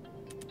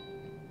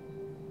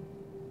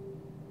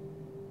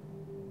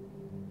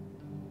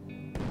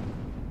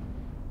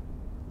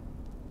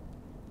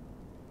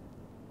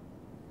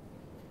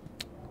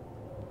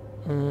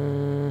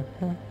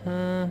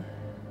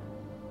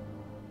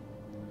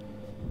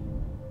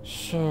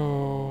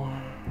 So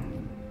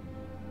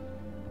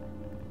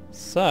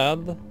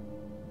sad.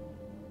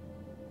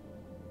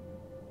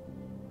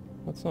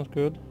 That's not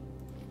good.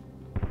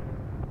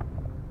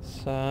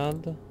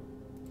 Sad.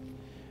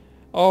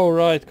 Oh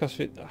right, cause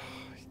we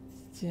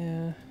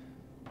yeah.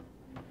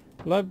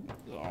 Like,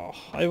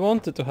 I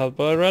wanted to help,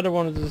 but I rather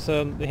wanted to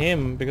send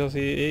him because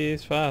he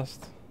is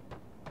fast.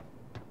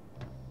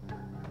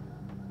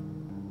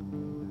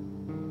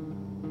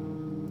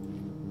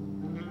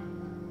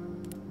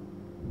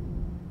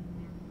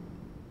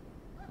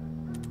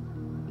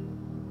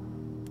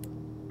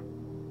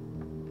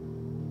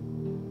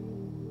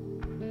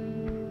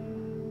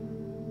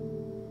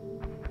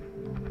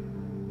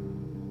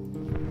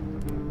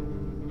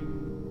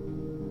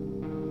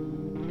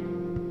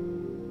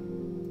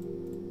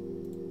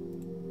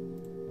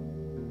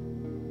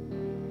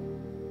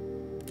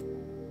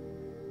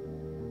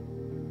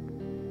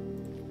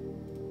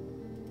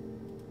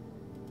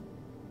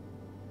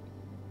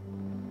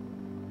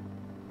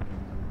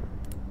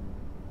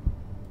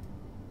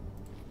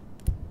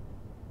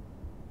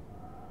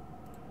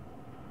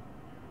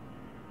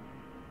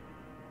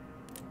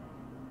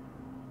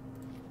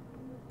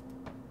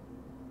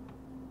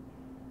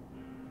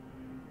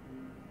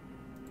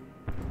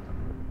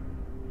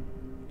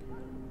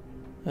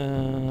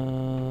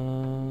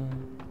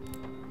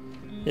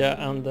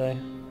 Yeah, and they.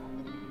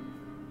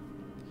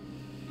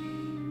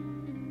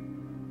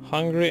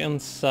 Hungry and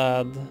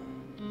sad.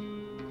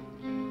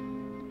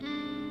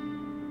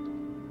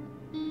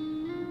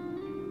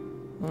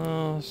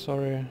 Oh,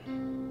 sorry.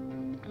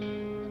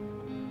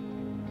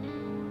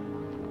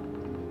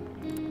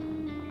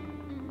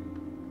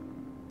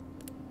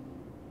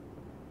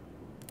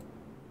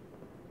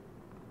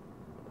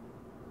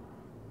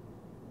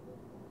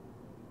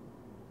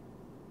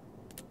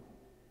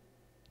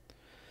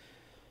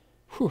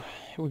 Whew,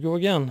 here we go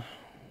again.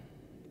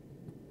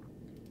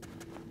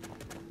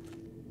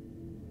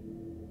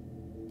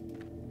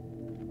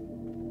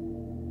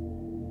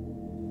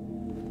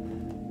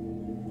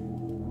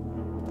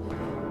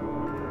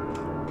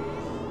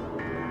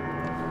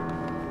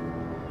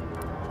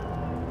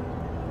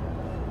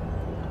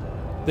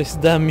 This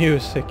damn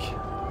music.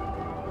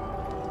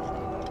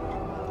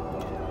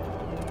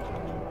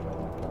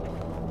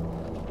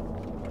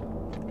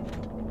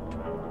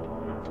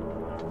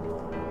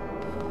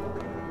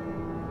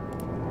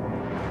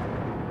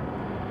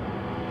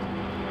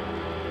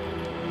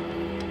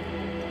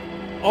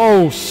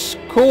 Oh,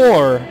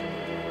 score!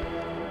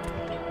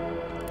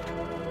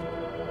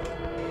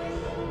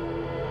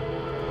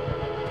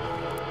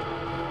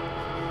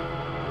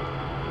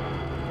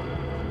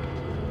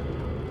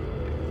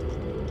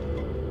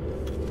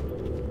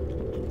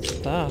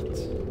 That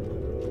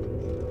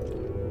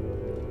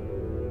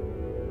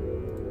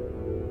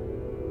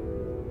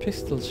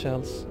pistol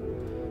shells.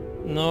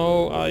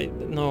 No.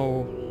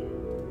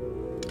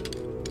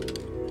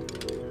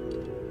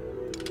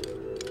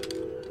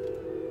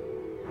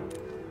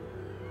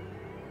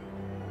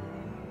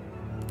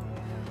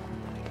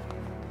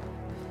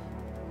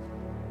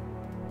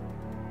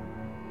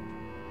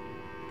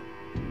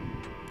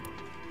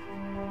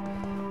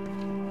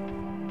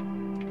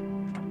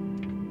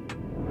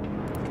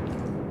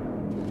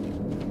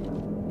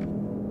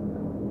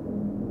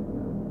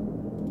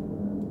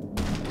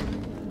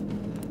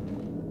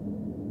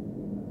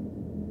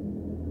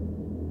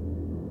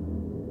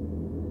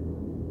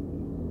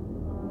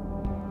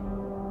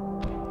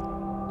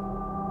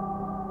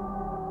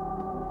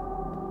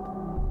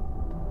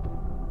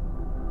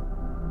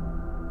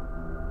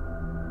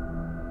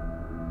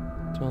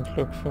 Don't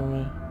look for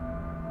me.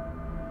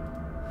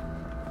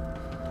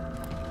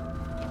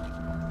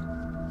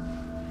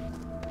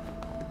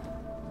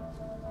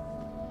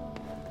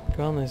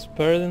 Gun is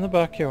buried in the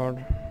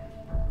backyard.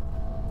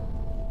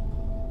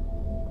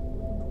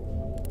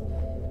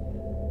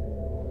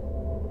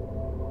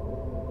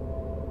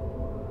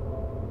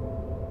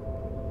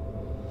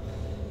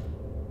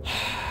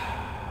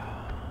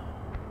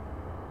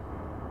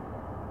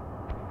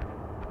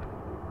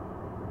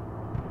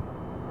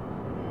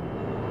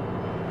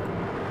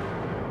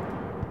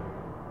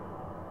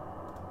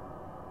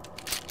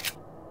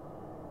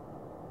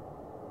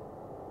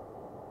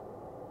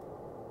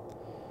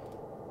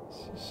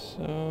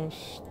 So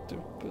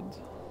stupid.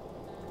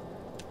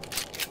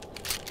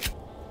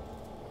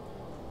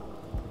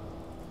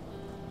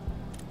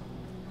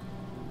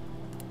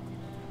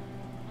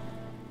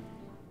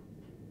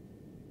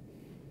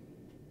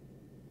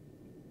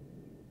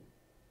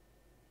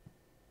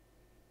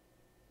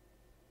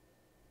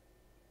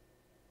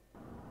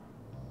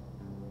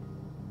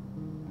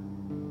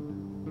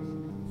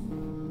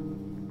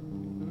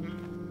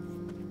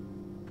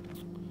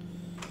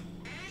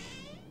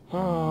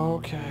 Oh,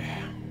 okay.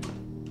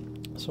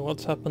 So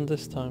what's happened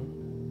this time?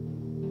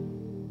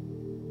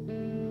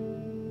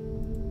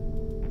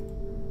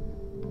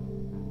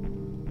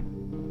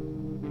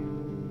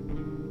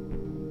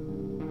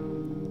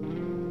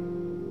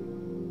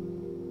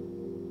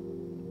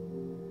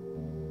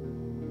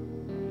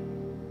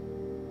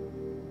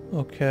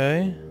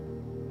 Okay.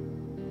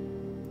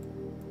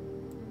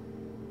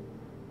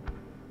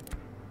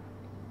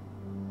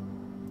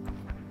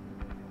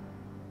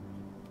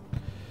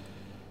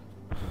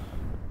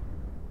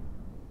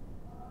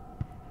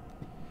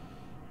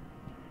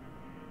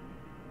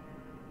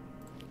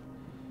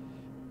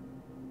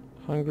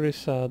 Hungry,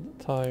 sad,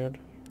 tired.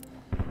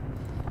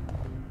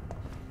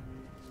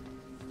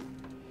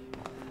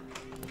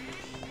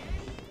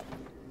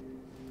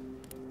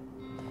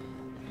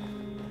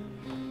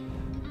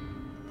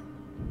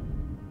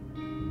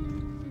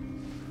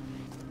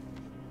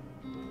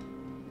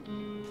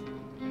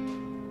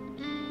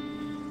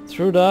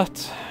 Through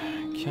that,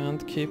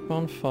 can't keep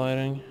on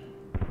fighting.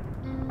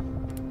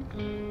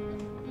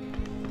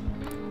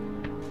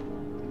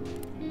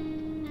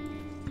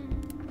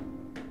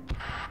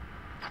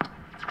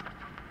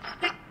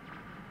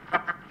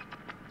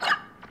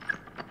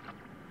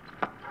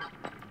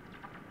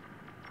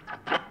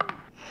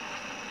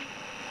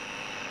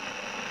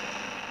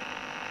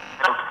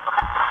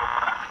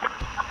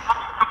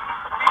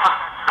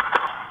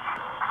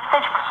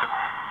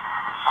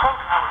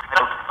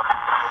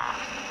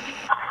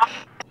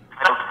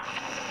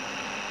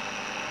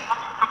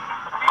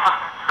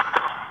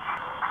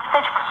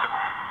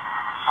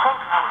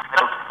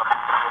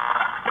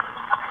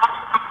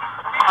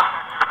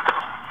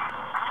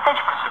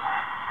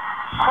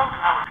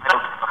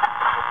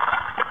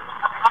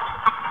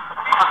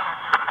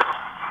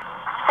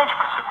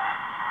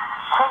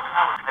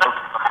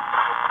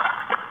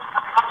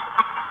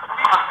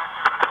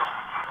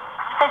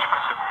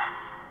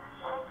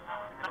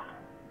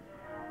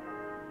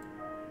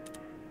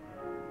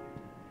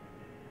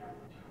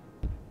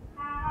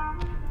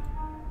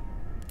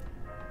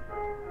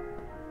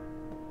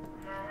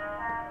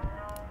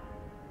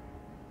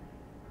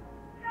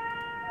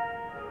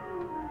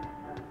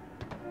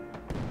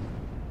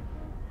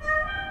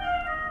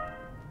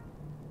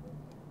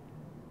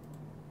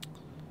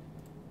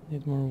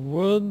 Need more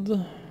wood.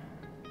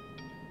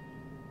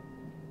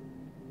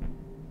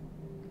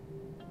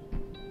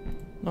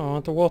 No, I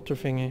want the water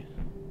thingy.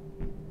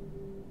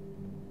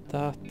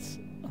 That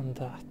and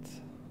that.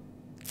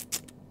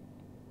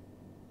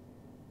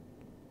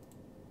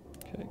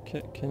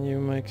 Okay, can you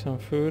make some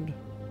food?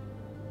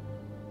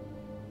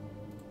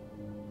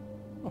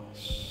 Oh,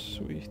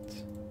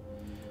 sweet.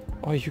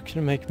 Oh, you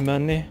can make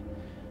money.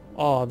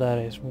 Oh, that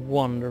is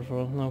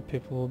wonderful. Now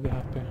people will be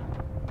happy.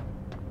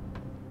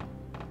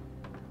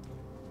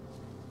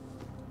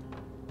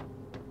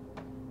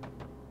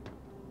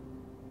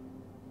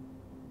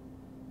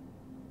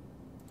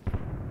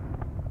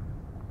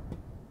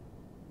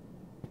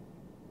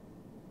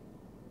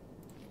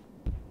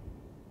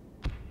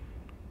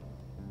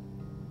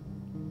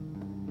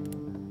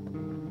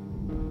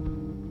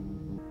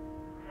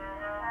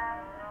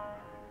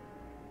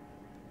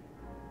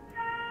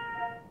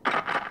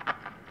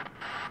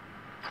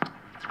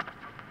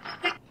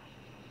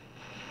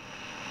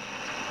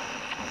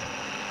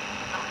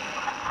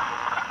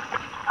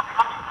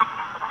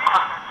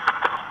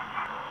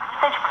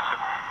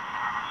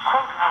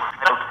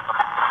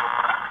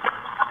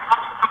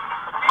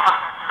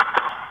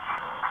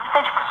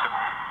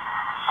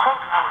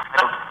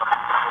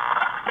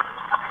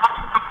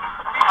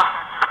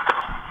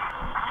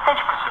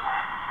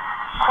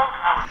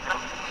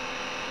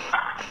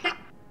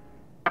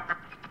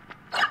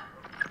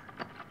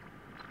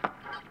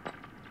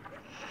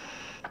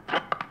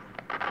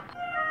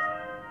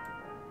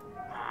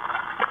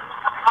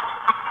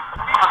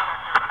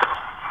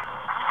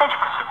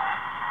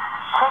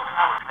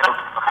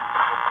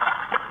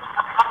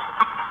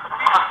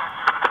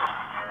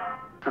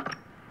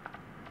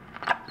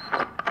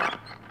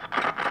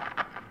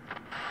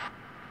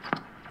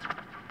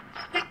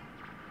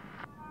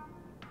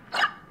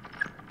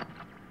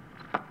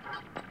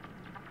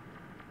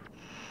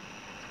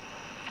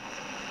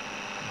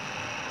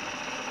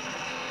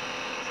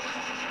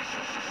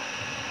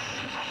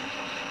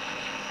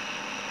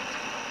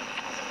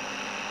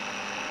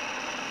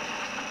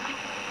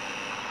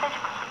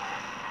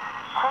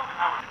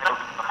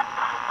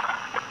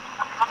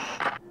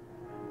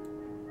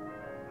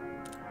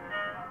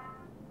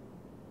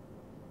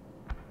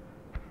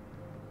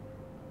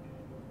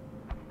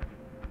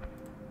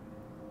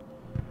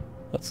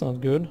 That's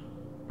not good.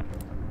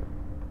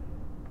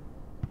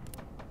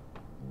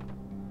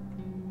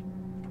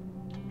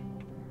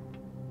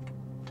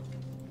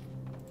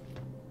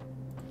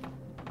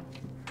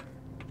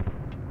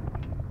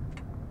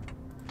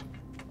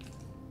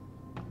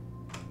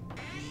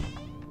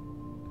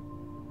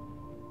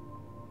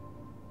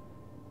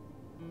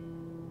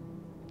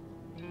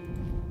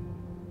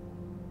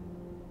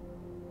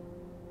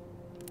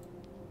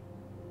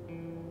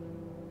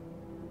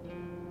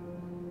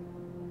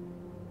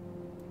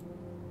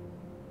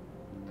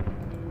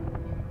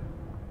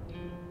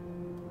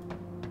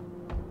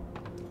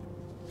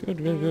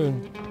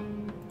 Good.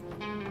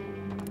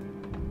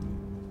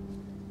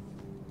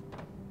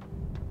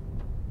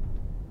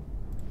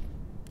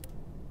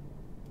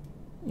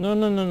 No.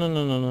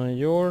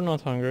 You're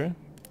not hungry.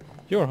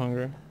 You're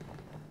hungry.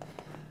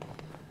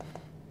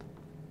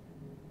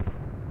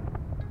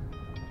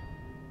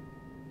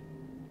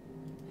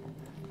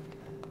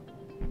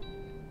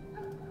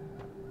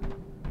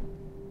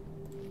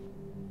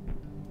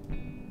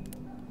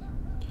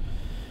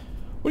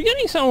 We're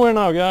getting somewhere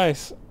now,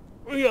 guys.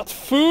 We got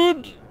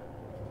food.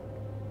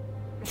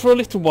 For a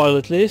little while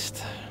at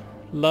least.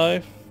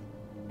 Life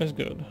is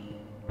good.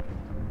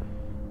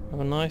 Have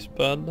a nice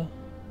bed.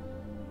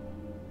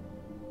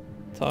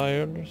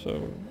 Tired,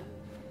 so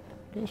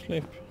go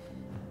sleep.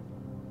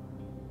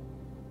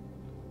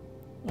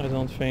 I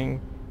don't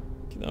think...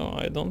 No,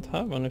 I don't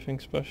have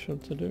anything special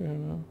to do here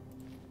now.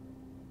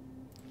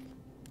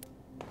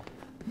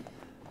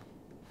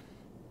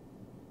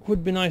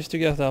 Would be nice to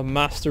get a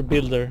master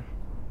builder,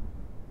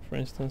 for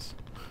instance.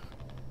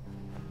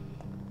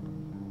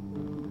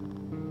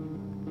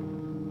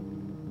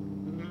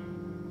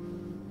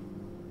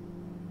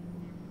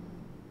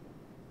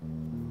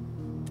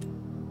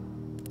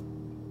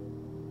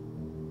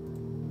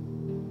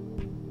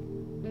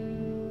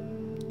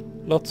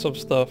 Lots of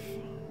stuff.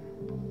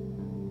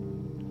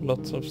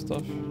 Lots of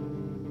stuff.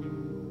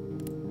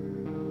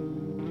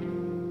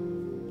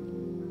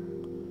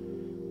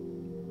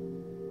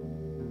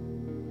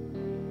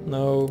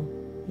 No,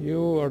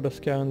 you are the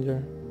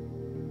scavenger.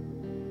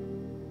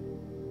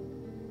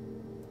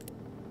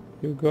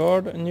 You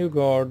guard and you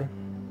guard.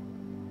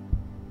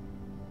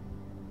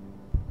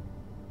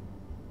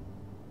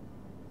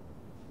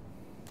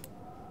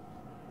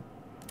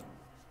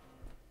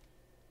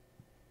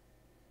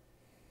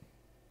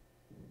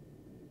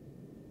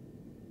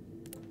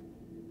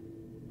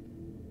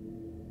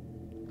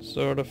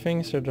 So the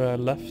things are that I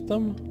left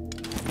them.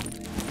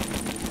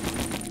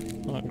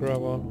 Ah,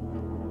 gravel.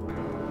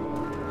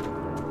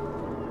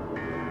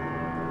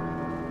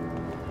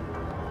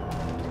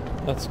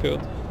 That's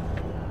good.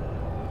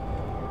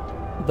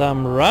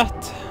 Damn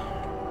rat.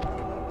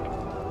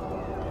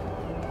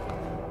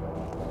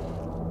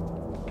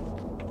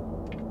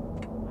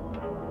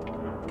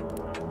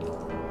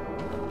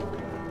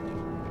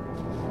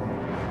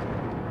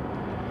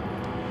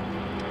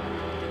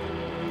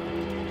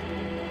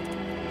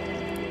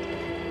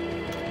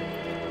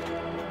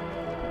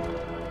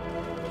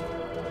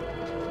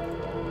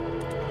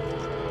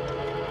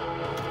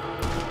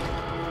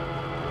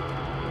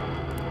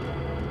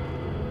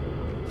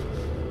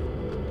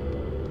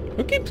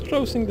 Who keeps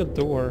closing the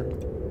door?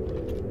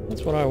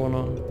 That's what I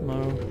wanna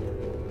know.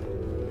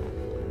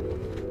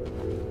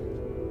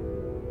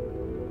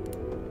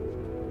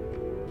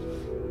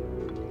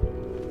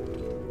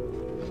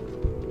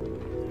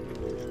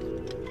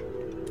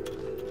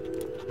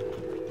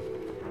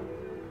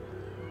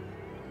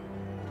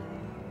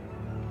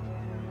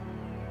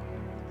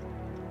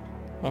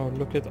 Oh,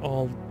 look at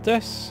all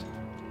this.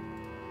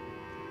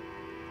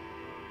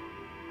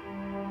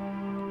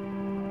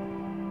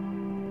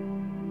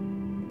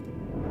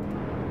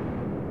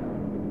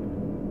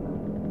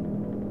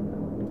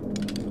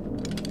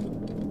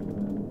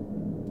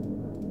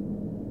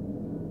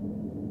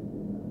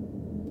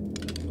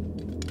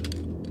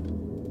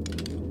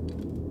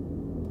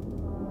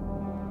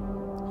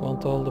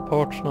 Want all the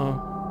parts now.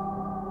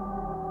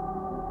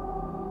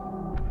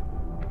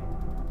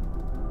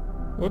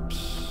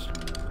 Whoops.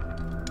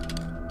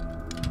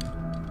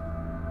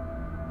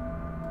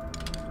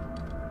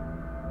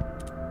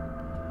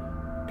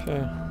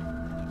 Okay.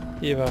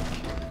 Evac.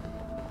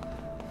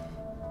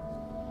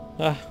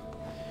 Ah.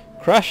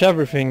 Crash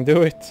everything,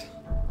 do it.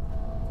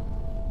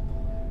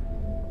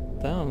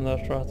 Damn,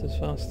 that rat is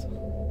fast.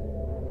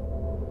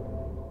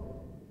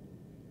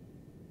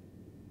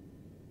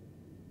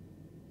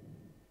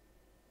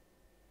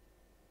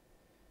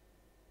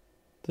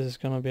 This is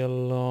gonna be a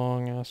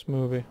long ass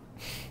movie.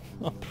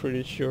 I'm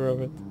pretty sure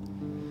of it.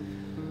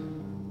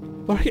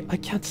 But I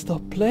can't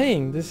stop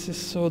playing. This is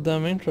so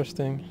damn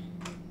interesting.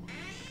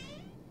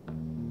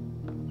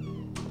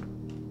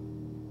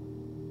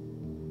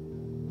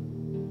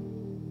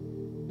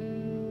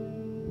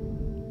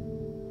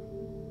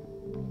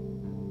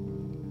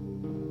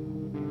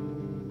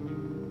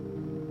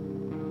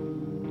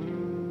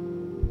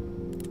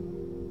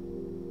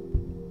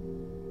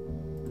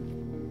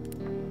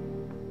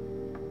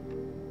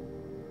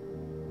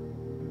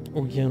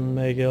 We can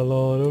make a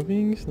lot of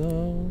things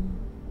now.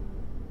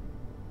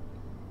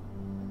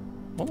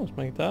 Almost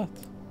make that.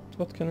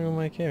 What can we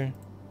make here?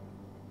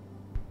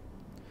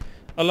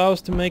 Allow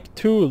us to make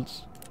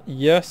tools.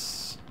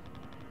 Yes.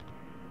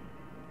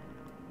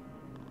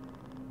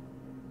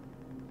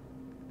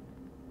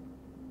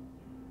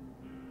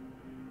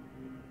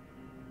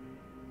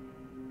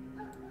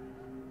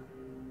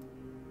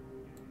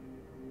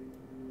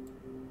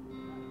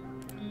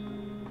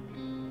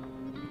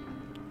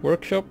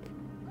 Workshop.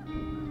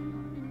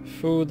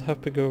 Food,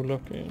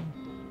 happy-go-lucky.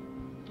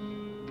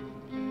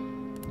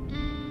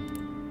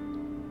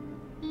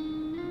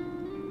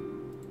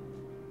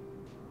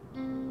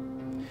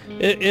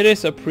 It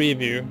is a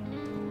preview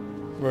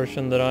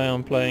version that I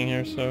am playing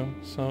here, so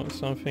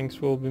some things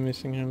will be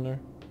missing here and there.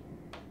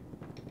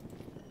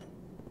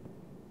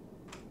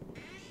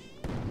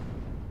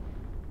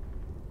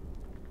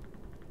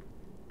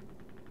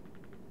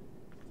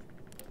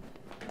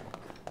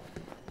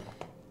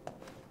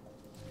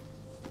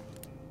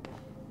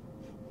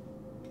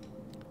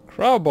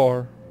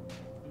 Crowbar.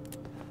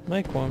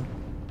 Make one.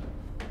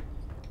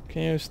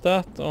 Can use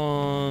that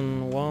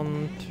on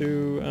 1,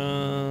 2,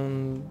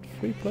 and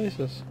 3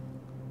 places.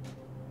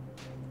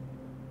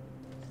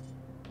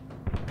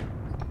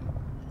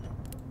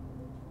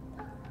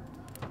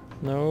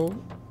 No.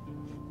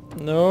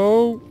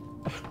 No.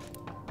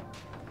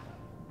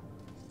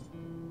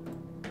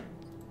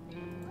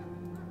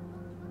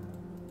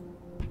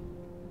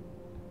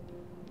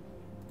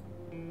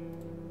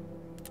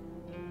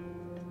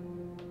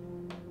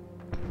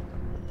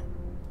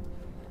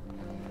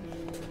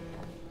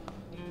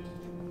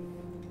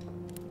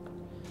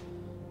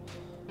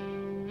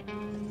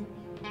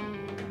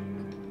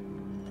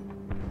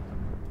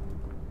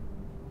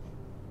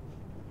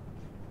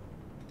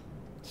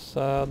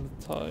 Sad,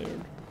 tired.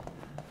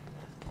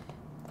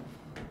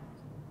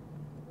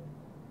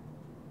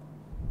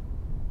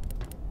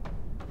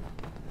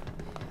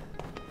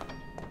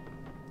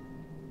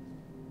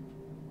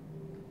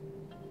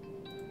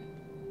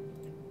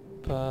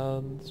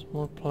 Pads,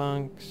 more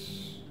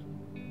planks.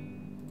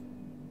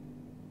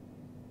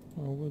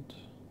 More wood.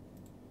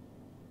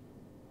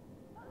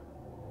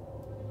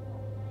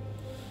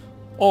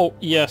 Oh,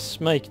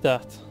 yes, make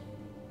that.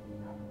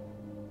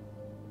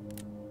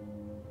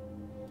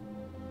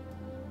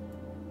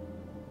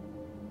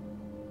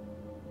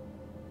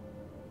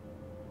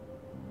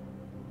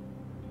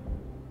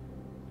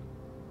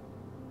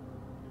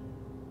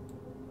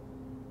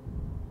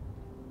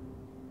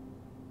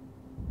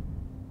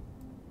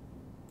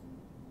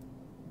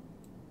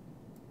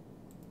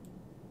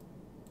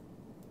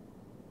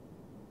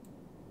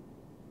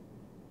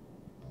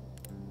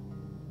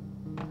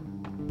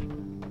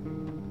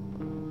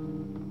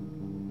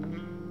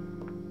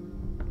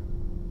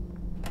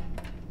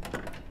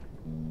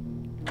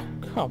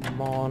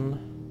 Come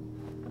on.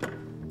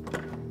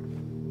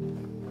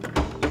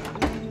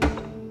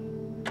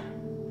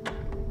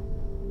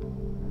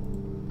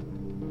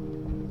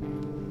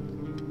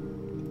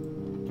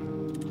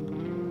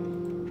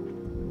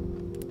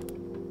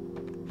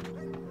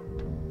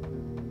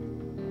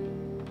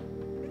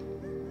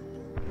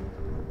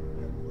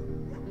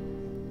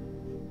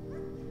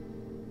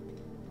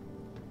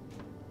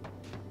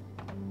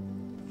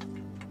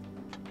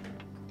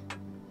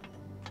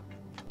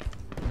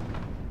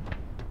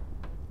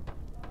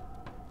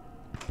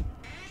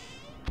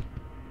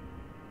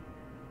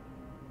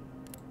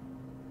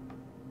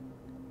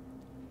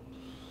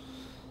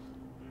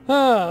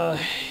 Ah,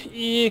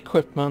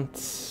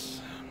 equipment.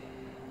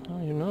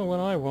 Oh, you know what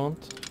I want.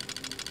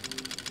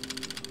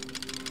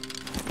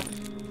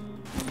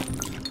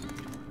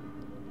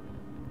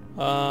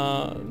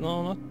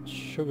 No, not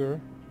sugar.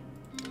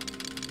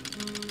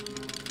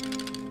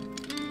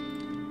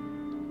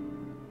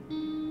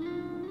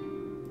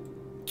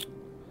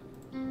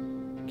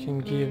 Can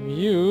give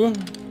you...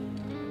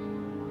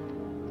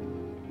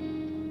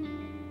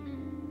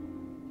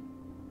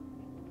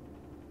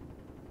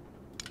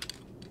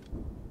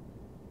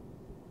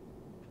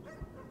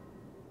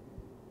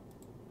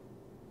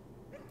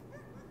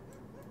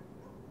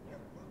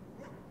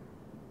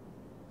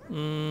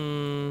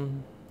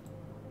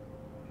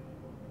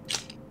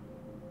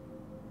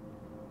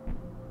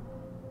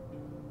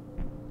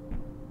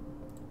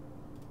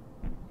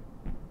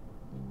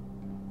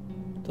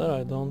 That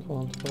I don't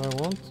want, but I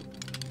want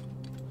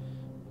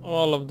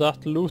all of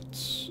that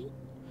loot.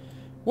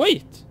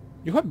 Wait!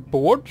 You have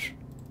boards?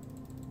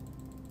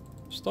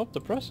 Stop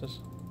the process.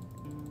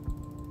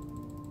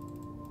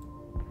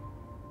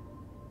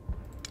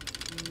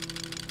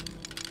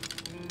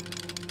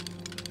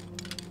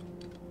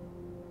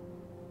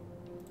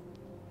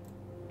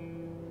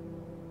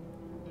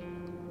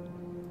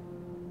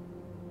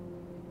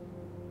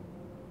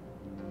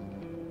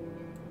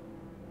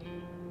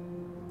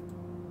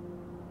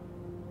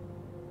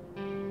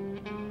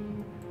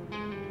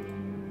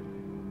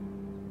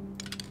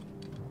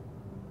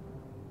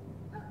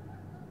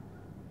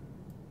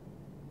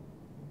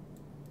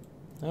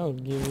 I will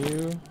give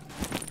you...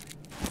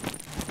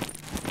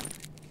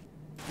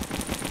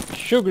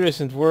 Sugar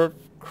isn't worth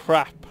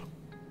crap.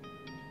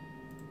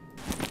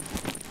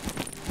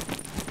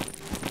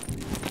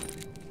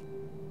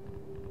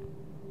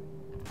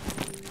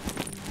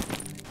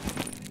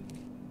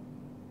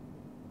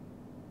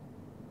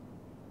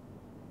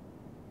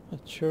 It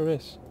sure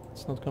is.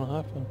 It's not gonna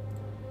happen.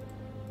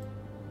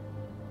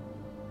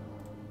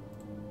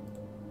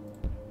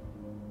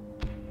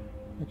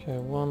 Okay,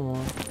 one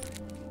more.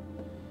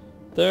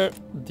 There,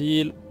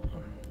 deal.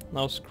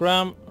 Now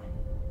scram.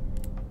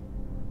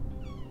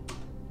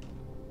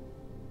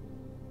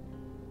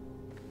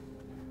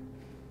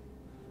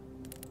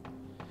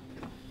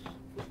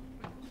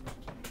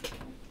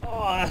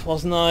 Oh, that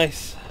was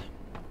nice.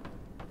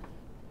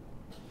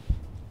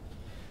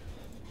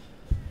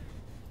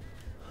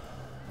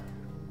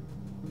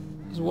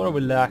 So what do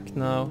we lack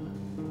now?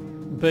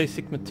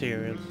 Basic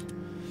materials.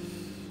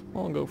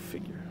 I'll go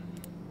figure.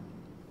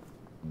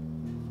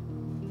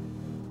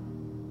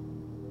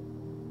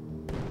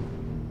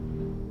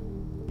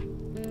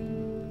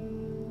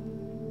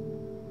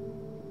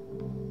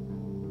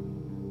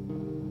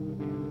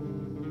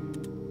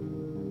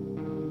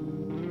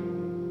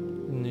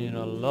 Need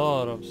a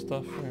lot of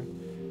stuff here.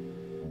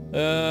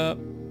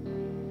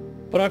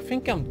 But I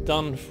think I'm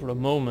done for the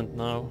moment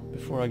now,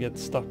 before I get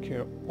stuck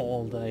here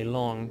all day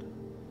long.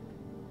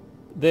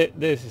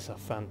 This is a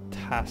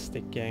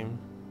fantastic game.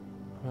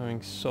 I'm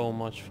having so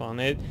much fun.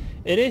 It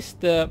is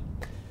the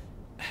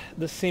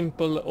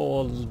simple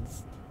old...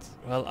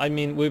 Well, I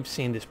mean, we've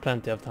seen this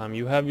plenty of time.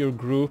 You have your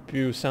group,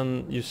 you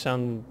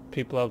send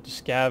people out to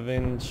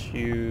scavenge,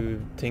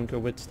 you tinker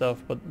with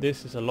stuff, but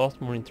this is a lot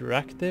more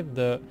interactive.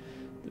 The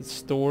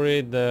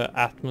story, the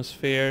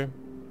atmosphere,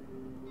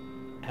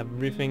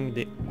 everything,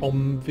 the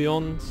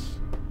ambience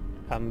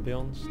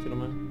till och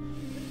med.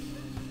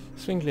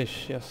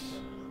 Swinglish, yes.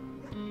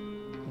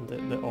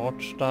 The art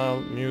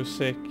style,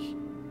 music.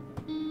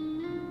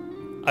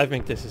 I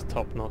think this is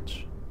top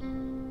notch.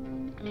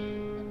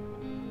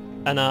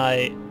 And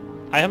I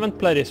haven't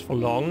played this for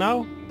long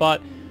now, but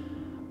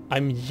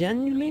I'm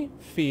genuinely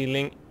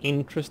feeling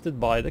interested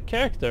by the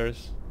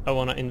characters. I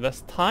want to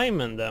invest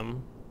time in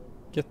them,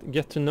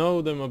 get to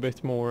know them a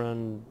bit more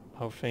and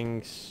how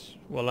things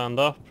will end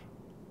up.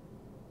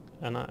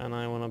 And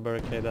I want to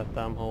barricade that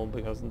damn hole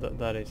because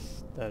that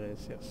is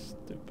just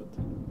stupid.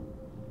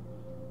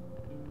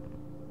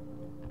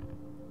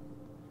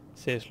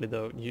 Seriously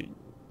though, we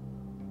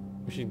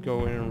should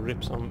go in and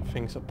rip some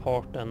things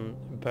apart and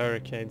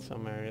barricade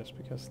some areas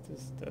because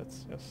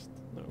that's just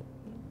no.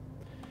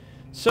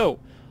 So,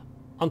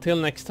 until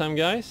next time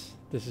guys,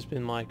 this has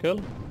been Michael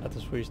at the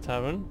Swedish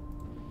Tavern,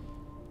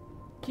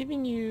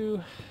 giving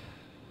you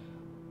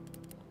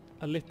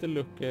a little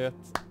look at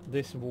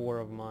this war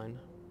of mine.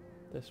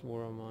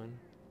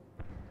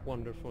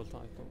 Wonderful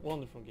title,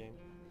 wonderful game.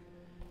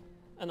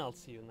 And I'll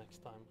see you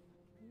next time.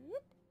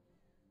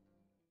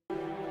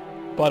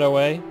 By the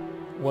way,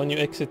 when you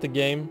exit the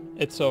game,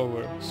 it's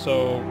over.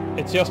 So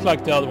it's just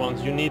like the other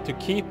ones. You need to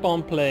keep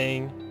on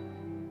playing,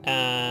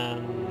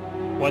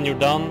 and when you're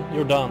done,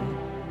 you're done.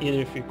 Either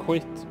if you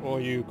quit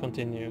or you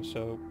continue.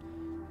 So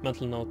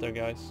mental note there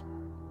guys.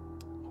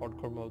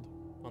 Hardcore mode.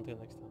 Until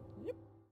next time.